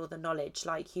background or the knowledge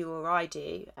like you or I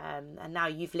do, and now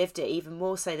you've lived it even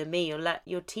more so than me.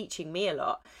 You're teaching me a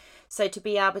lot, so to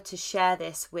be able to share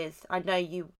this with, I know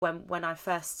you, when I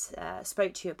first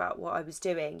spoke to you about what I was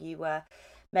doing, you were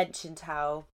mentioned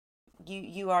how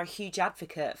you are a huge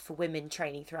advocate for women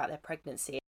training throughout their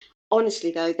pregnancy.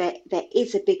 Honestly, though, there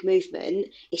is a big movement.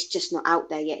 It's just not out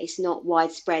there yet. It's not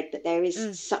widespread, but there is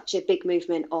Mm. such a big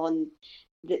movement on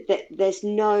that. There's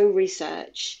no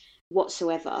research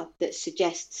whatsoever that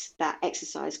suggests that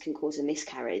exercise can cause a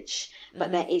miscarriage, but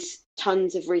Hmm. there is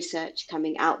tons of research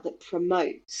coming out that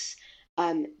promotes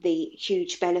the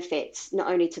huge benefits not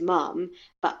only to mum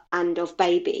but and of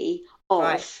baby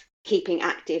Right. of keeping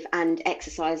active and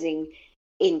exercising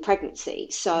in pregnancy.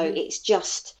 So Hmm. it's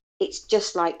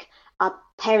just like our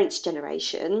parents'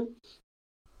 generation,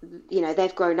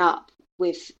 they've grown up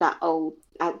with that old,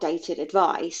 outdated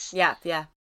advice, Yeah. Yeah.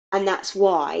 and that's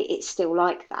why it's still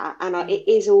like that. And Mm. it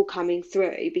is all coming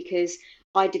through because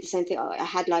I did the same thing. I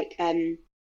had like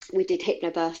we did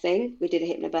hypnobirthing. We did a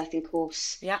hypnobirthing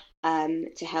course Yeah.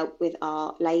 to help with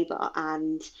our labour,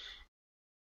 and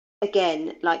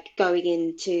again, like going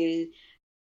into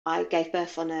I gave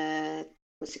birth on a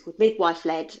what's it called, midwife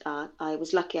led. I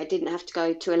was lucky I didn't have to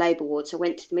go to a labour ward, so I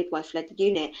went to the midwife led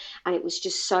unit, and it was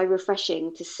just so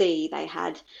refreshing to see. They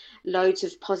had loads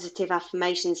of positive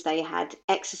affirmations, they had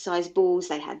exercise balls,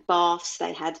 they had baths,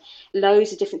 they had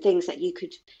loads of different things that you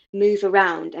could move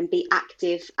around and be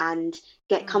active and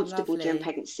get Oh, comfortable during lovely.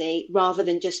 pregnancy, rather Mm.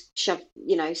 than just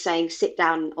saying sit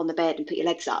down on the bed and put your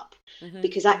legs up, Hmm.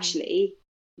 because Hmm. actually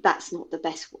that's not the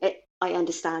best. I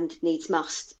understand needs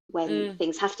must when Mm.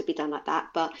 things have to be done like that,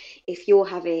 but if you're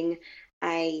having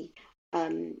a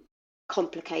um,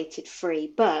 complicated free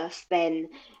birth, then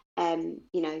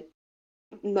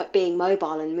being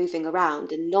mobile and moving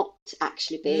around and not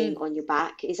actually being Mm. on your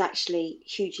back is actually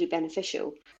hugely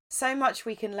beneficial. So much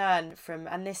we can learn from,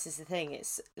 and this is the thing.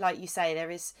 It's like you say, there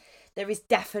is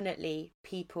definitely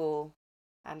people,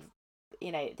 and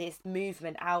this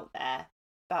movement out there,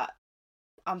 but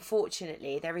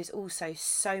unfortunately there is also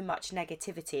so much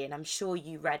negativity, and I'm sure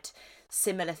you read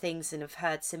similar things and have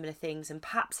heard similar things and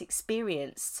perhaps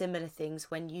experienced similar things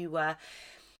when you were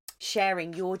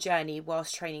sharing your journey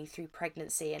whilst training through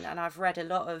pregnancy, and I've read a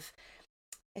lot of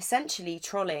essentially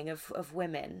trolling of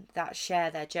women that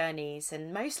share their journeys,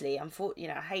 and mostly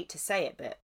I hate to say it,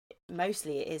 but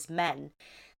mostly it is men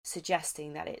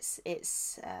suggesting that it's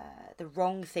the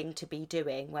wrong thing to be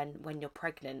doing when you're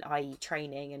pregnant, i.e.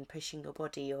 training and pushing your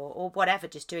body, or whatever,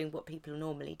 just doing what people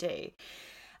normally do.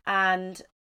 And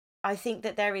I think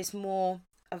that there is more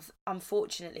of,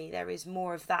 unfortunately, there is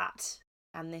more of that,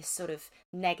 and this sort of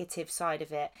negative side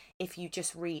of it, if you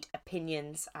just read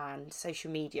opinions and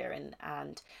social media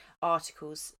and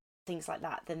articles, things like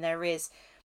that, then there is,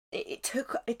 it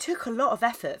took a lot of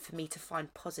effort for me to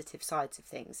find positive sides of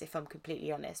things, if I'm completely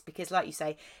honest, because like you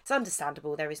say, it's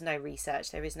understandable. There is no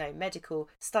research, there is no medical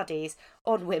studies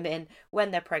on women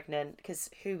when they're pregnant, because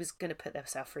who was going to put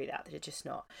themselves through that? They're just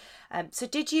not. So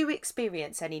did you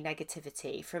experience any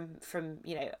negativity from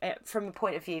a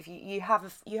point of view, if you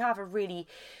have a really,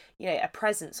 a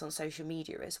presence on social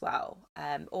media as well,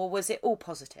 or was it all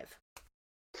positive?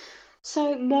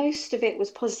 So most of it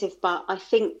was positive, but I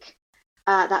think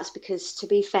that's because, to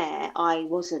be fair, I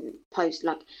wasn't post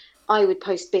like I would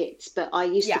post bits, but I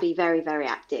used to Yeah. be very, very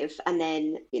active. And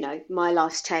then, my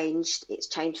life's changed. It's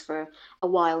changed for a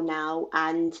while now,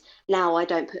 and now I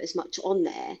don't put as much on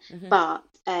there. Hmm. But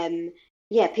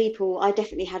yeah, I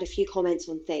definitely had a few comments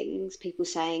on things, people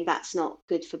saying that's not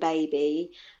good for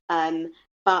baby. Um,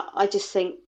 but I just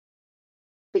think,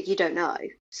 but you don't know. Yeah.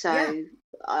 So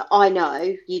I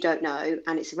know you don't know,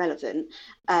 and it's irrelevant.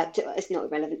 It's not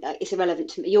irrelevant. It's irrelevant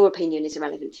to me. Your opinion is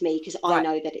irrelevant to me because I Right.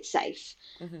 know that it's safe.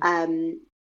 Hmm. Um,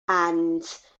 and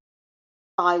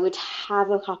I would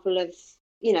have a couple of,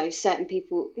 certain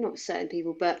people, not certain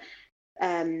people, but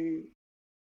um,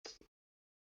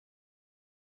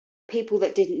 people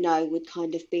that didn't know would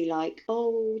kind of be like,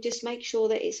 "Oh, just make sure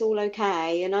that it's all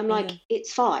okay." And I'm like, Hmm.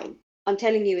 "It's fine. I'm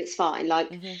telling you, it's fine." Like,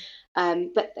 Hmm.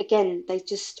 but again, I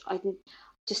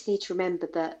just need to remember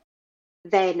that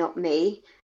they're not me.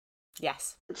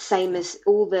 Yes. Same Yeah. as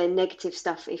all the negative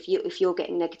stuff. If you're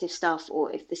getting negative stuff,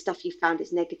 or if the stuff you found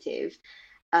is negative,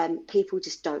 people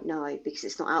just don't know because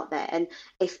it's not out there. And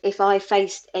if I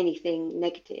faced anything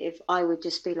negative, I would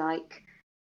just be like,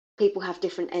 people have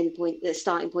different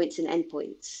starting points and end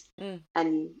points. Mm.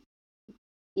 And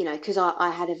because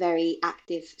I had a very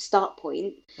active start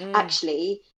point. Mm.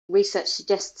 Actually, research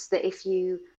suggests that if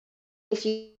you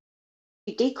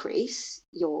decrease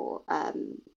your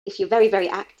if you're very, very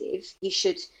active, you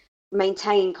should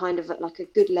maintain kind of like a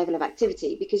good level of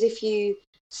activity, because if you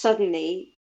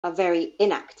suddenly are very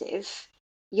inactive,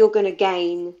 you're going to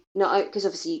gain, not because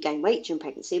obviously you gain weight during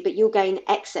pregnancy, but you'll gain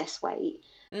excess weight,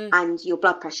 Mm. and your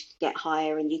blood pressure could get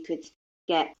higher, and you could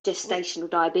get We, gestational yeah,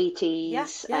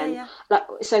 diabetes. yeah, And yeah. like,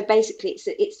 so basically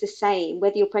it's the same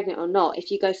whether you're pregnant or not.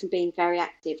 If you go from being very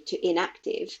active to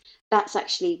inactive, that's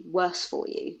actually worse for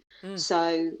you. Mm.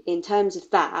 So in terms of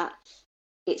that,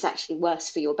 it's actually worse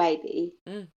for your baby.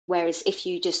 Mm. Whereas if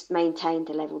you just maintained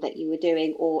the level that you were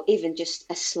doing, or even just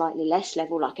a slightly less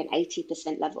level, like an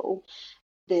 80% level,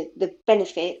 the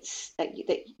benefits that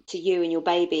to you and your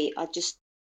baby are just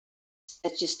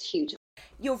huge.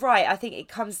 You're right. I think it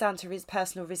comes down to his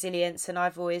personal resilience, and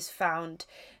I've always found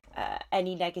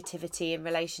any negativity in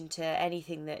relation to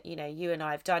anything that you and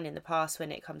I have done in the past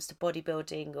when it comes to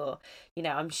bodybuilding, or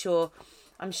I'm sure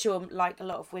like a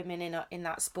lot of women in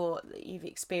that sport that you've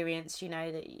experienced,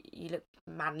 that you look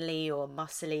manly or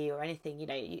muscly or anything.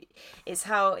 It's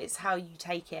how you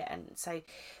take it. And so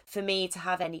for me to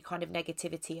have any kind of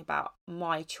negativity about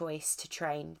my choice to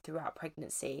train throughout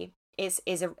pregnancy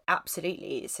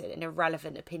absolutely, it's an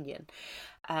irrelevant opinion.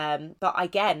 But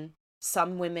again,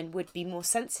 some women would be more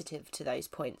sensitive to those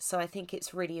points, so I think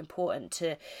it's really important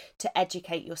to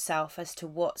educate yourself as to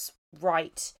what's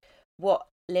right, what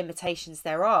limitations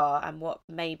there are, and what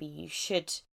maybe you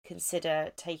should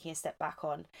consider taking a step back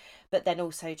on, but then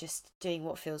also just doing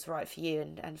what feels right for you,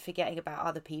 and forgetting about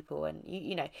other people. And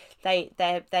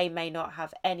they may not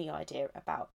have any idea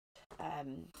about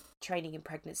um, training in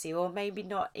pregnancy, or maybe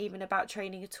not even about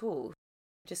training at all.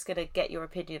 Just going to get your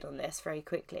opinion on this very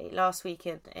quickly. Last week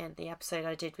in the episode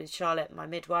I did with Charlotte, my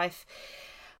midwife,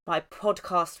 my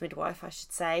podcast midwife, I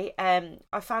should say,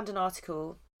 I found an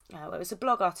article. It was a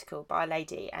blog article by a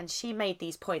lady, and she made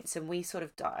these points, and we sort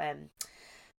of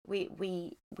we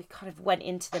kind of went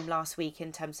into them last week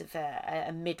in terms of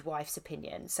a midwife's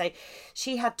opinion. So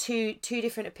she had two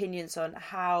different opinions on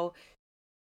how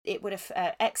it would have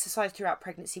exercise throughout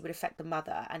pregnancy would affect the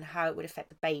mother, and how it would affect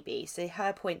the baby. So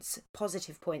her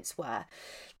positive points were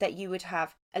that you would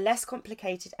have a less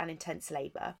complicated and intense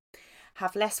labour,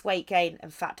 have less weight gain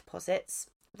and fat deposits,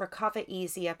 recover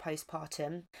easier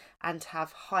postpartum, and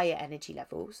have higher energy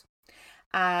levels.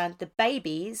 And the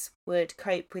babies would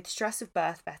cope with stress of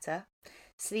birth better,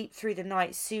 sleep through the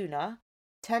night sooner,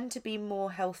 tend to be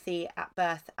more healthy at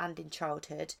birth and in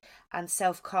childhood, and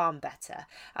self-calm better.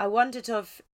 I wondered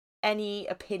of any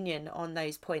opinion on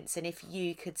those points, and if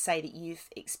you could say that you've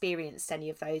experienced any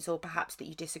of those, or perhaps that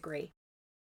you disagree.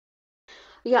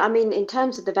 Yeah, I mean, in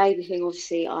terms of the baby thing,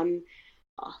 obviously, I'm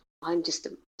just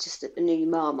a new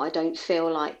mum. I don't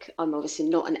feel like I'm obviously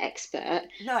not an expert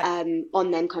No. on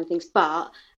them kind of things,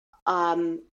 but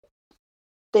um,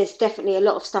 there's definitely a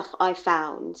lot of stuff I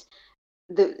found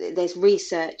that there's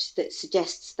research that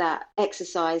suggests that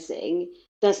exercising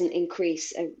doesn't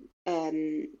increase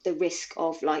the risk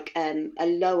of like a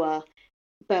lower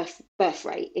birth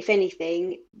rate. If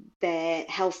anything, they're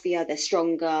healthier, they're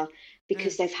stronger, Mm.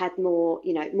 because they've had more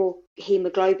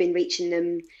hemoglobin reaching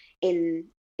them in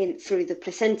through the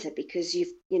placenta, because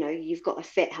you've got a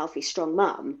fit, healthy, strong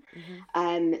mum.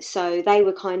 Hmm. So they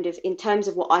were kind of, in terms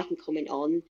of what I can comment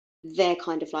on, they're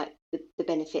kind of like the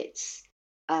benefits,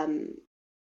 um,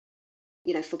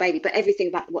 for baby. But everything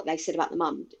about what they said about the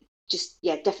mum, just,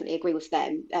 yeah, definitely agree with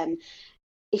them.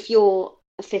 If you're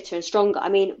fitter and stronger, I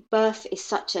mean, birth is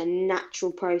such a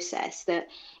natural process that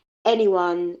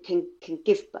anyone can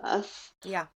give birth.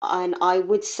 Yeah. And I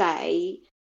would say,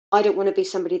 I don't want to be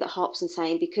somebody that harps on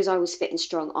saying because I was fit and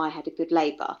strong, I had a good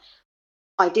labour.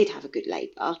 I did have a good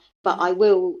labour, but Hmm. I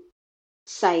will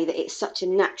say that it's such a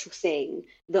natural thing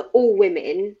that all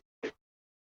women,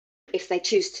 if they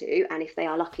choose to, and if they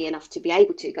are lucky enough to be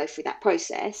able to go through that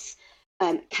process,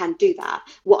 can do that.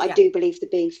 What I Yeah. do believe that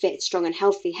being fit, strong, and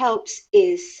healthy helps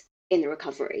is in the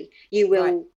recovery. You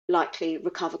Right. will likely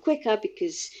recover quicker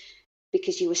because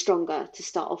you were stronger to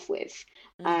start off with.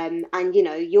 Mm. And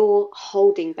you're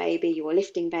holding baby, you're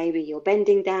lifting baby, you're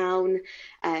bending down,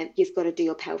 you've got to do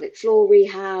your pelvic floor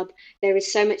rehab. There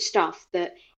is so much stuff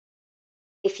that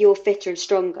if you're fitter and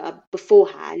stronger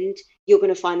beforehand, you're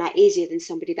going to find that easier than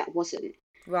somebody that wasn't.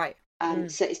 Right.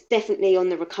 Mm. So it's definitely on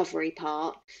the recovery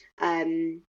part.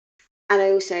 And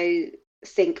I also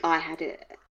think I had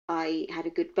a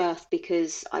good birth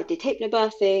because I did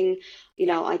hypnobirthing.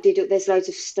 Yeah. I did. There's loads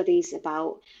of studies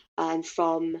about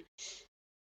from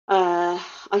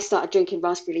I started drinking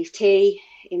raspberry leaf tea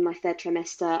in my third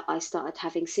trimester. I started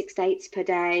having 6 dates per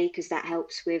day because that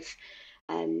helps with,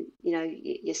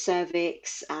 your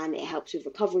cervix, and it helps with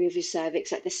recovery of your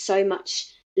cervix. Like there's so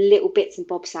much little bits and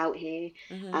bobs out here.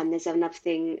 Mm-hmm. And there's another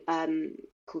thing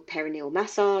called perineal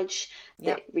massage that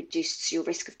Yep. reduces your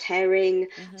risk of tearing.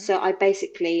 Mm-hmm. So I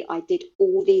did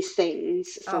all these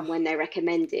things from Oh, when they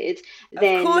recommended. of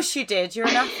Then course you did. You're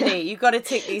an athlete. You got to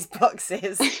tick these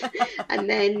boxes. and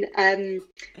then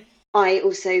I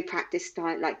also practiced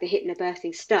like the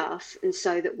hypnobirthing stuff, and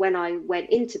so that when I went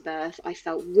into birth, I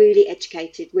felt really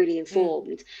educated, really Mm,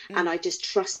 informed, and mm, I just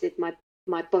trusted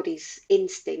my body's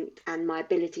instinct and my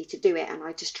ability to do it, and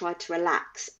I just tried to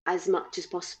relax as much as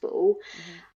possible.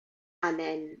 mm-hmm. And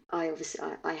then I obviously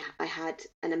I had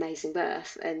an amazing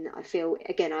birth, and I feel,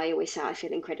 again, I always say I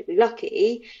feel incredibly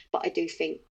lucky, but I do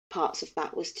think parts of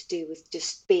that was to do with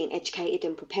just being educated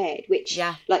and prepared, which,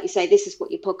 Yeah. like you say, this is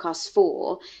what your podcast's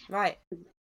for. Right.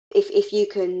 If you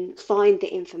can find the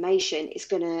information, it's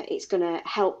gonna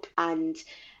help and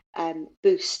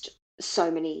boost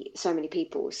so many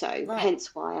people. So Right.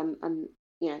 hence why I'm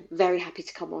very happy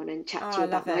to come on and Oh, chat to I you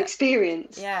love about my it.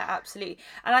 experience. Yeah, absolutely.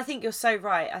 And I think you're so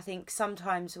right. I think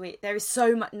sometimes there is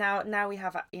so much now we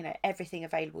have, everything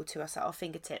available to us at our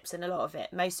fingertips, and a lot of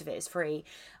it, most of it is free.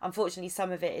 Unfortunately,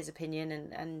 some of it is opinion,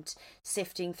 and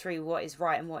sifting through what is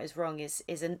right and what is wrong is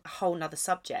a whole nother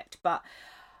subject. But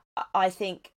I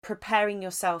think preparing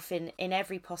yourself in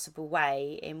every possible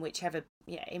way, in whichever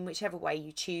way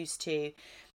you choose to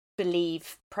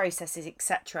believe processes,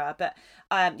 etc. But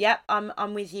yeah,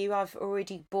 I'm with you. I've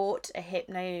already bought a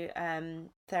hypno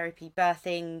therapy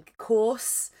birthing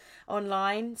course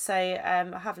online, so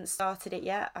I haven't started it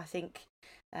yet. I think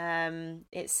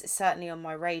it's certainly on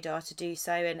my radar to do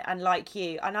so, and like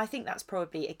you, and I think that's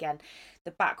probably, again,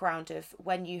 the background of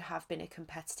when you have been a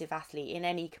competitive athlete in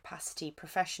any capacity,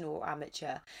 professional or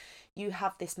amateur. You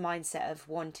have this mindset of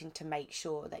wanting to make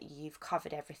sure that you've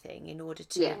covered everything in order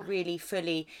to Yeah, really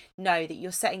fully know that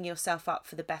you're setting yourself up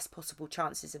for the best possible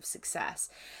chances of success.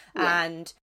 yeah,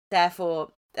 And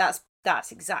therefore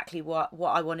that's exactly what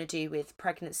I want to do with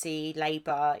pregnancy,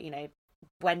 labor,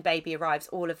 when baby arrives,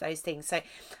 all of those things. So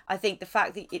I think the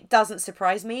fact that it doesn't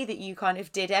surprise me that you kind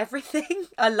of did everything.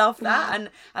 I love that,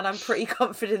 and I'm pretty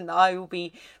confident that I will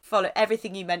be follow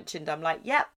everything you mentioned. I'm like,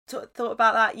 yep, thought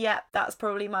about that. Yep, that's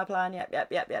probably my plan.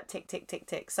 Yep. Tick, tick, tick,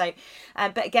 tick. So,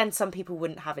 but again, some people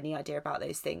wouldn't have any idea about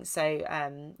those things. So,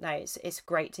 no, it's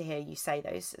great to hear you say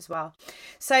those as well.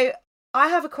 So, I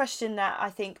have a question that I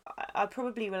think I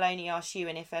probably will only ask you,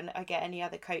 and if I get any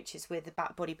other coaches with a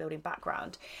bodybuilding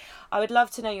background, I would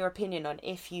love to know your opinion on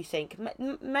if you think,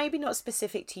 maybe not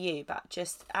specific to you, but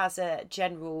just as a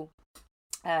general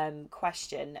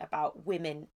question about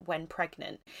women when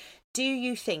pregnant. Do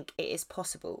you think it is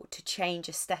possible to change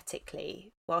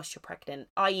aesthetically whilst you're pregnant?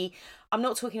 I.e., I'm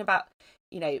not talking about,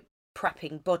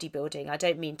 prepping bodybuilding. I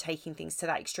don't mean taking things to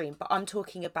that extreme, but I'm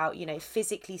talking about,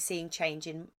 physically seeing change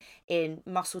in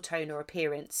muscle tone or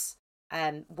appearance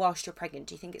whilst you're pregnant.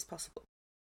 Do you think it's possible?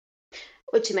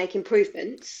 or to make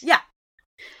improvements. Yeah.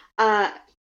 uh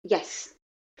yes.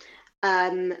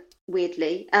 um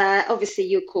Weirdly, obviously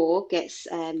your core gets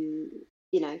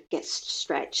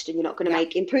stretched, and you're not going to Yeah.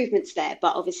 make improvements there,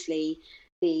 but obviously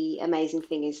the amazing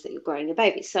thing is that you're growing a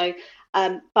baby. So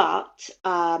but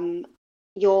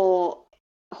your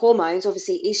hormones,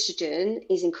 obviously estrogen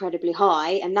is incredibly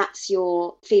high, and that's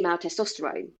your female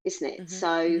testosterone, isn't it? Mhm. So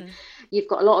Mhm. you've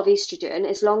got a lot of estrogen.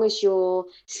 As long as you're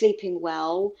sleeping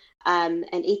well and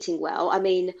eating well, I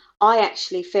mean, I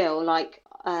actually feel like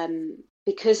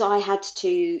because I had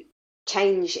to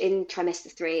change in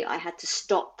trimester 3, I had to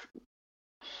stop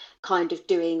kind of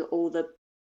doing all the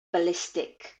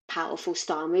ballistic, powerful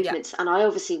style Yeah. movements. And I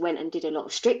obviously went and did a lot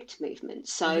of strict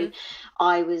movements. So Mhm.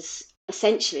 I was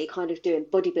essentially kind of doing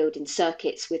bodybuilding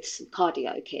circuits with some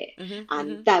cardio kit, Mhm. and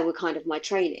Mhm. they were kind of my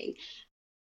training.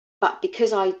 But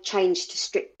because I changed to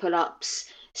strict pull ups,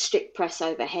 strict press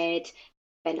overhead,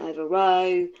 bent over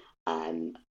row,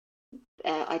 um,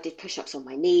 I did push ups on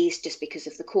my knees just because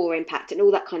of the core impact and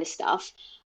all that kind of stuff.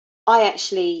 I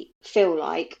actually feel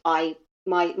like my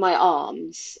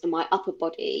arms and my upper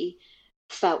body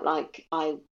felt like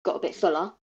I got a bit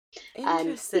fuller. And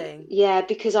Interesting. yeah,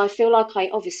 because I feel like I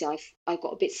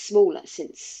got a bit smaller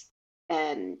since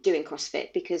doing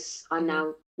CrossFit, because I'm Mhm.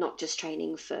 now not just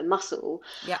training for muscle.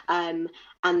 Yeah. And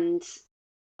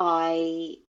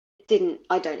I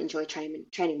I don't enjoy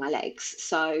training my legs.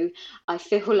 So I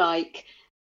feel like,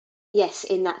 yes,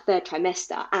 in that third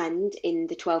trimester and in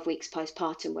the 12 weeks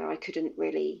postpartum where I couldn't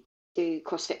really do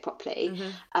CrossFit properly, Mm-hmm.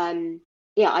 um,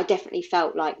 yeah, I definitely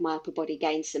felt like my upper body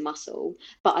gained some muscle,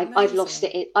 but I've lost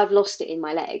Amazing. it. I've lost it in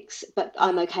my legs, but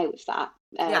I'm Mm. okay with that.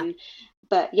 Yeah.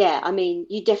 But yeah, I mean,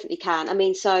 you definitely can. I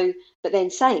mean, so, but then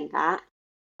saying that,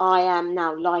 I am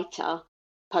now lighter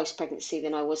post-pregnancy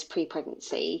than I was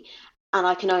pre-pregnancy, and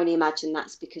I can only imagine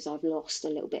that's because I've lost a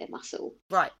little bit of muscle.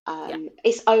 Right. Yeah.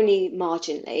 It's only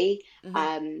marginally. Mm-hmm.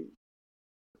 Um,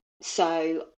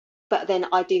 so, but then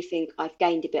I do think I've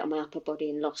gained a bit on my upper body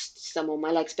and lost some on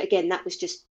my legs. But again, that was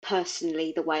just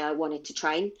personally the way I wanted to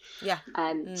train. Yeah. So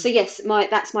Mm. yes, my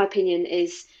that's my opinion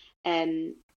is,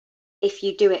 um, if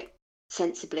you do it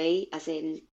sensibly, as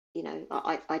in,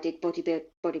 I did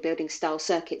bodybuilding style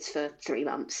circuits for 3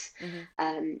 months,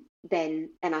 Mm-hmm. then,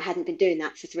 and I hadn't been doing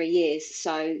that for 3 years.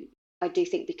 So I do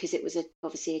think because it was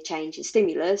obviously a change in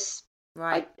stimulus,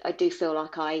 Right. I do feel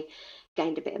like I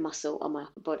gained a bit of muscle on my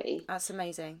upper body. That's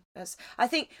amazing. That's, I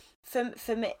think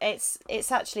for me,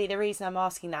 it's actually the reason I'm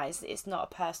asking that is it's not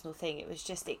a personal thing. It was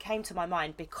just, it came to my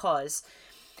mind because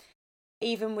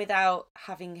even without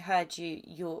having heard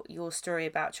your story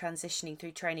about transitioning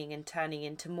through training and turning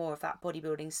into more of that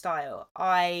bodybuilding style,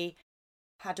 I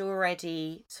had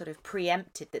already sort of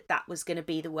preempted that that was going to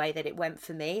be the way that it went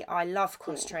for me. I love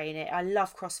cross Yeah, training. I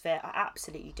love CrossFit. I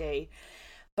absolutely do.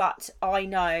 But I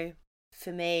know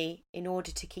for me, in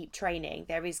order to keep training,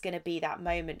 there is going to be that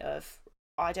moment of,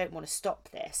 I don't want to stop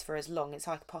this for as long as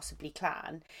I possibly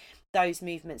can. Those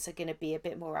movements are going to be a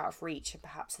bit more out of reach and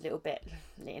perhaps a little bit,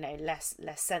 less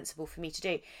sensible for me to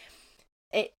do.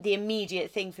 The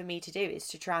immediate thing for me to do is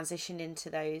to transition into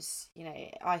those,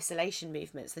 isolation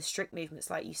movements, the strict movements,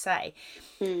 like you say.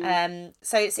 mm,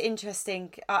 So it's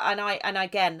interesting, and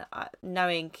again,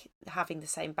 knowing, having the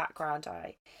same background,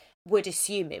 I would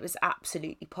assume it was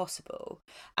absolutely possible.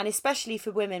 And especially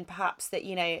for women, perhaps, that,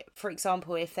 for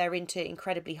example, if they're into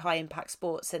incredibly high impact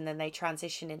sports and then they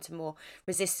transition into more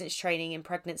resistance training in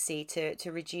pregnancy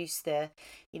to reduce the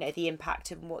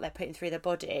impact of what they're putting through their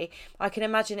body, I can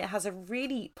imagine it has a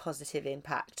really positive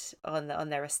impact on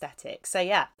their aesthetic. So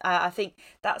yeah, I think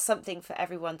that's something for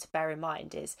everyone to bear in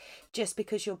mind, is just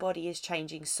because your body is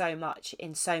changing so much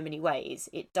in so many ways,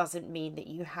 it doesn't mean that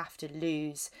you have to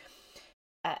lose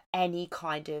any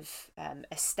kind of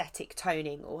aesthetic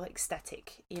toning or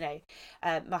aesthetic,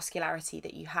 muscularity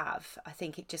that you have. I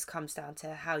think it just comes down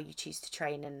to how you choose to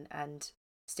train and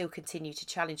still continue to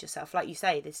challenge yourself. Like you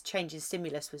say, this change in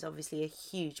stimulus was obviously a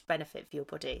huge benefit for your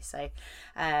body. So,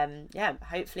 yeah,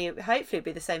 hopefully it'll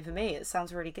be the same for me. It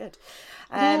sounds really good.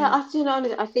 yeah.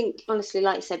 Um, I think honestly,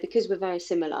 like you said, because we're very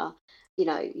similar,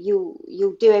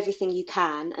 you'll do everything you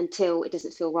can until it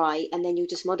doesn't feel right, and then you'll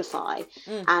just modify.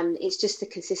 mm, And it's just the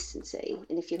consistency.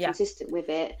 And if you're yeah, consistent with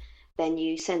it, then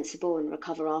you sensible and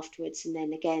recover afterwards, and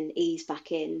then again ease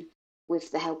back in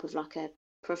with the help of like a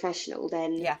professional.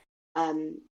 Then, yeah,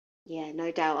 um, yeah,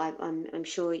 no doubt, I'm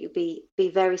sure you'll be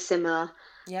very similar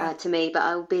yeah. to me. But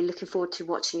I'll be looking forward to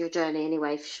watching your journey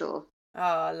anyway, for sure.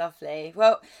 Oh, lovely.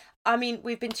 Well, I mean,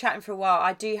 we've been chatting for a while.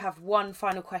 I do have one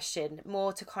final question,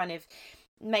 more to kind of,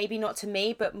 maybe not to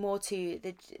me, but more to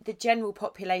the general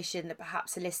population that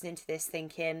perhaps are listening to this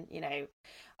thinking,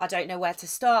 I don't know where to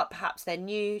start. Perhaps they're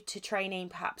new to training.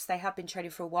 Perhaps they have been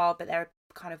training for a while, but they're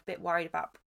kind of a bit worried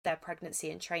about their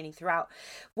pregnancy and training throughout.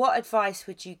 What advice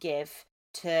would you give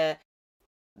to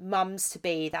mums to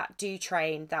be that do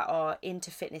train, that are into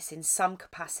fitness in some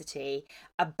capacity,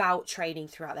 about training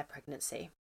throughout their pregnancy?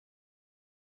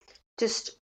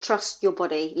 Just trust your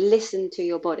body, listen to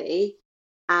your body,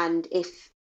 and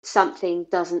if something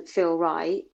doesn't feel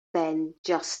right, then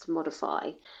just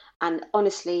modify. And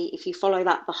honestly, if you follow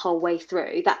that the whole way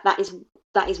through, that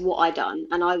is what I done.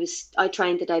 And I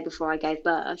trained the day before I gave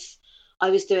birth. I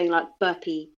was doing like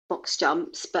burpee box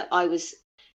jumps, but I was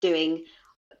doing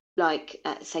like,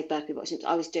 say burpee box jumps.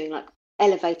 I was doing like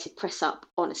elevated press up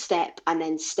on a step and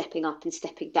then stepping up and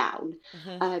stepping down.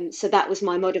 Mm-hmm. So that was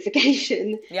my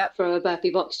modification Yep. for a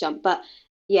burpee box jump. But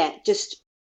yeah, just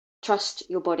trust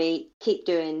your body, keep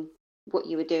doing what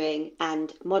you were doing,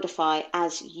 and modify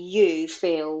as you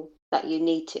feel that you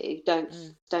need to.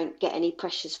 Mm. Don't get any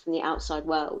pressures from the outside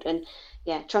world. And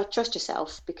yeah, trust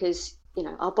yourself, because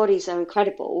our bodies are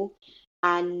incredible,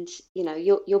 and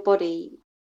your body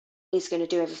is going to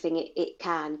do everything it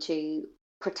can to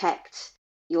protect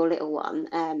your little one.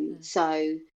 Mm.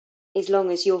 So as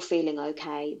long as you're feeling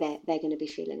okay, they're going to be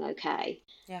feeling okay.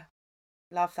 Yeah.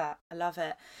 Love that. I love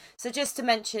it. So just to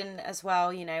mention as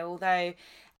well, although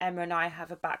Emma and I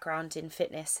have a background in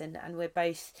fitness, and we're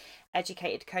both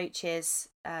educated coaches.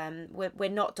 We're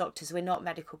not doctors, we're not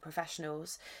medical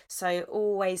professionals. So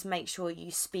always make sure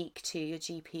you speak to your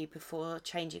GP before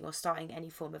changing or starting any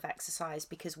form of exercise,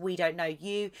 because we don't know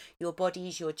you, your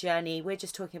bodies, your journey. We're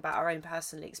just talking about our own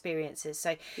personal experiences.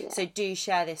 So so do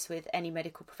share this with any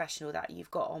medical professional that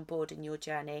you've got on board in your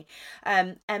journey.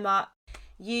 Emma,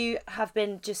 you have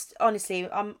been just honestly,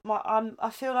 I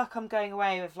feel like I'm going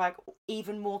away with like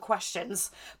even more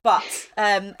questions, but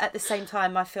at the same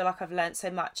time I feel like I've learned so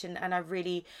much, and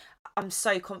I'm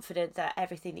so confident that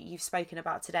everything that you've spoken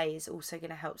about today is also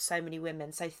going to help so many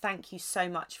women. So thank you so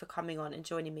much for coming on and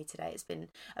joining me today. It's been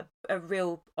a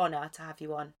real honour to have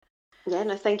you on. Yeah,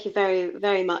 no, thank you very,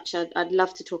 very much. I'd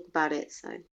love to talk about it.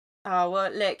 So. Oh,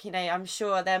 well, look, I'm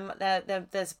sure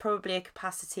there's probably a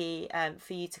capacity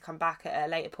for you to come back at a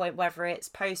later point, whether it's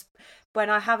post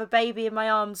when I have a baby in my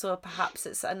arms or perhaps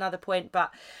it's another point. But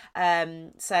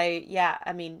so yeah,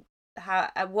 I mean,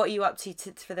 what are you up to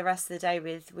for the rest of the day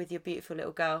with your beautiful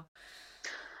little girl?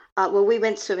 Well, we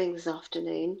went swimming this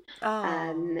afternoon, Oh,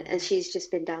 and she's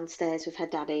just been downstairs with her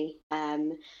daddy.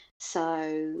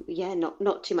 So yeah,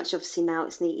 not too much. Obviously now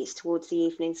it's towards the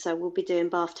evening, so we'll be doing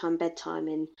bath time, bedtime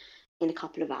in a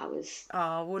couple of hours.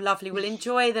 oh, well, lovely. We'll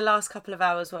enjoy the last couple of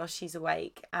hours while she's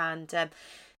awake, and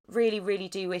really, really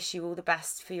do wish you all the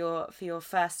best for your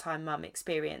first time mum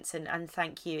experience, and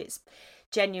thank you. It's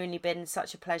genuinely been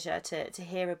such a pleasure to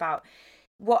hear about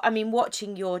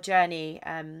watching your journey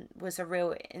was a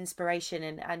real inspiration,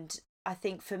 and I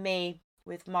think for me,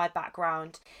 with my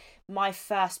background, my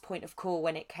first point of call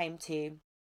when it came to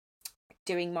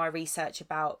doing my research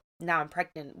about now I'm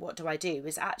pregnant, what do I do,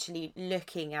 was actually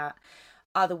looking at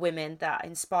other women that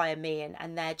inspire me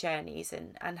and their journeys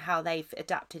and how they've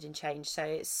adapted and changed. So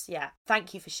it's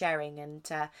thank you for sharing, and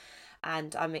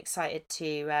I'm excited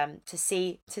to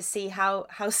see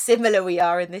how similar we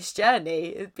are in this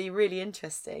journey. It'd be really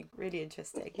interesting.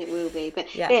 It will be,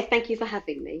 but Yeah. yeah, thank you for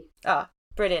having me. Ah,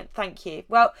 brilliant. Thank you.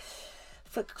 Well,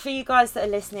 for you guys that are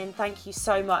listening, thank you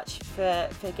so much for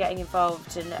getting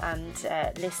involved and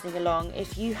listening along.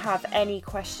 If you have any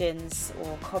questions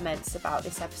or comments about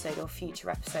this episode or future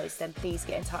episodes, then please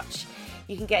get in touch.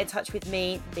 You can get in touch with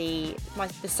me. The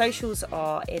socials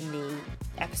are in the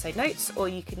episode notes, or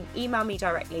you can email me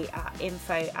directly at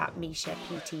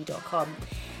info@mishapt.com.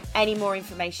 Any more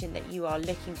information that you are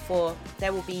looking for,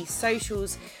 there will be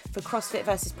socials for CrossFit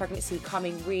versus pregnancy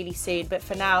coming really soon. But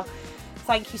for now,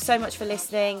 thank you so much for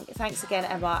listening. Thanks again,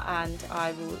 Emma, and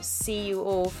I will see you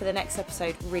all for the next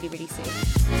episode really, really soon.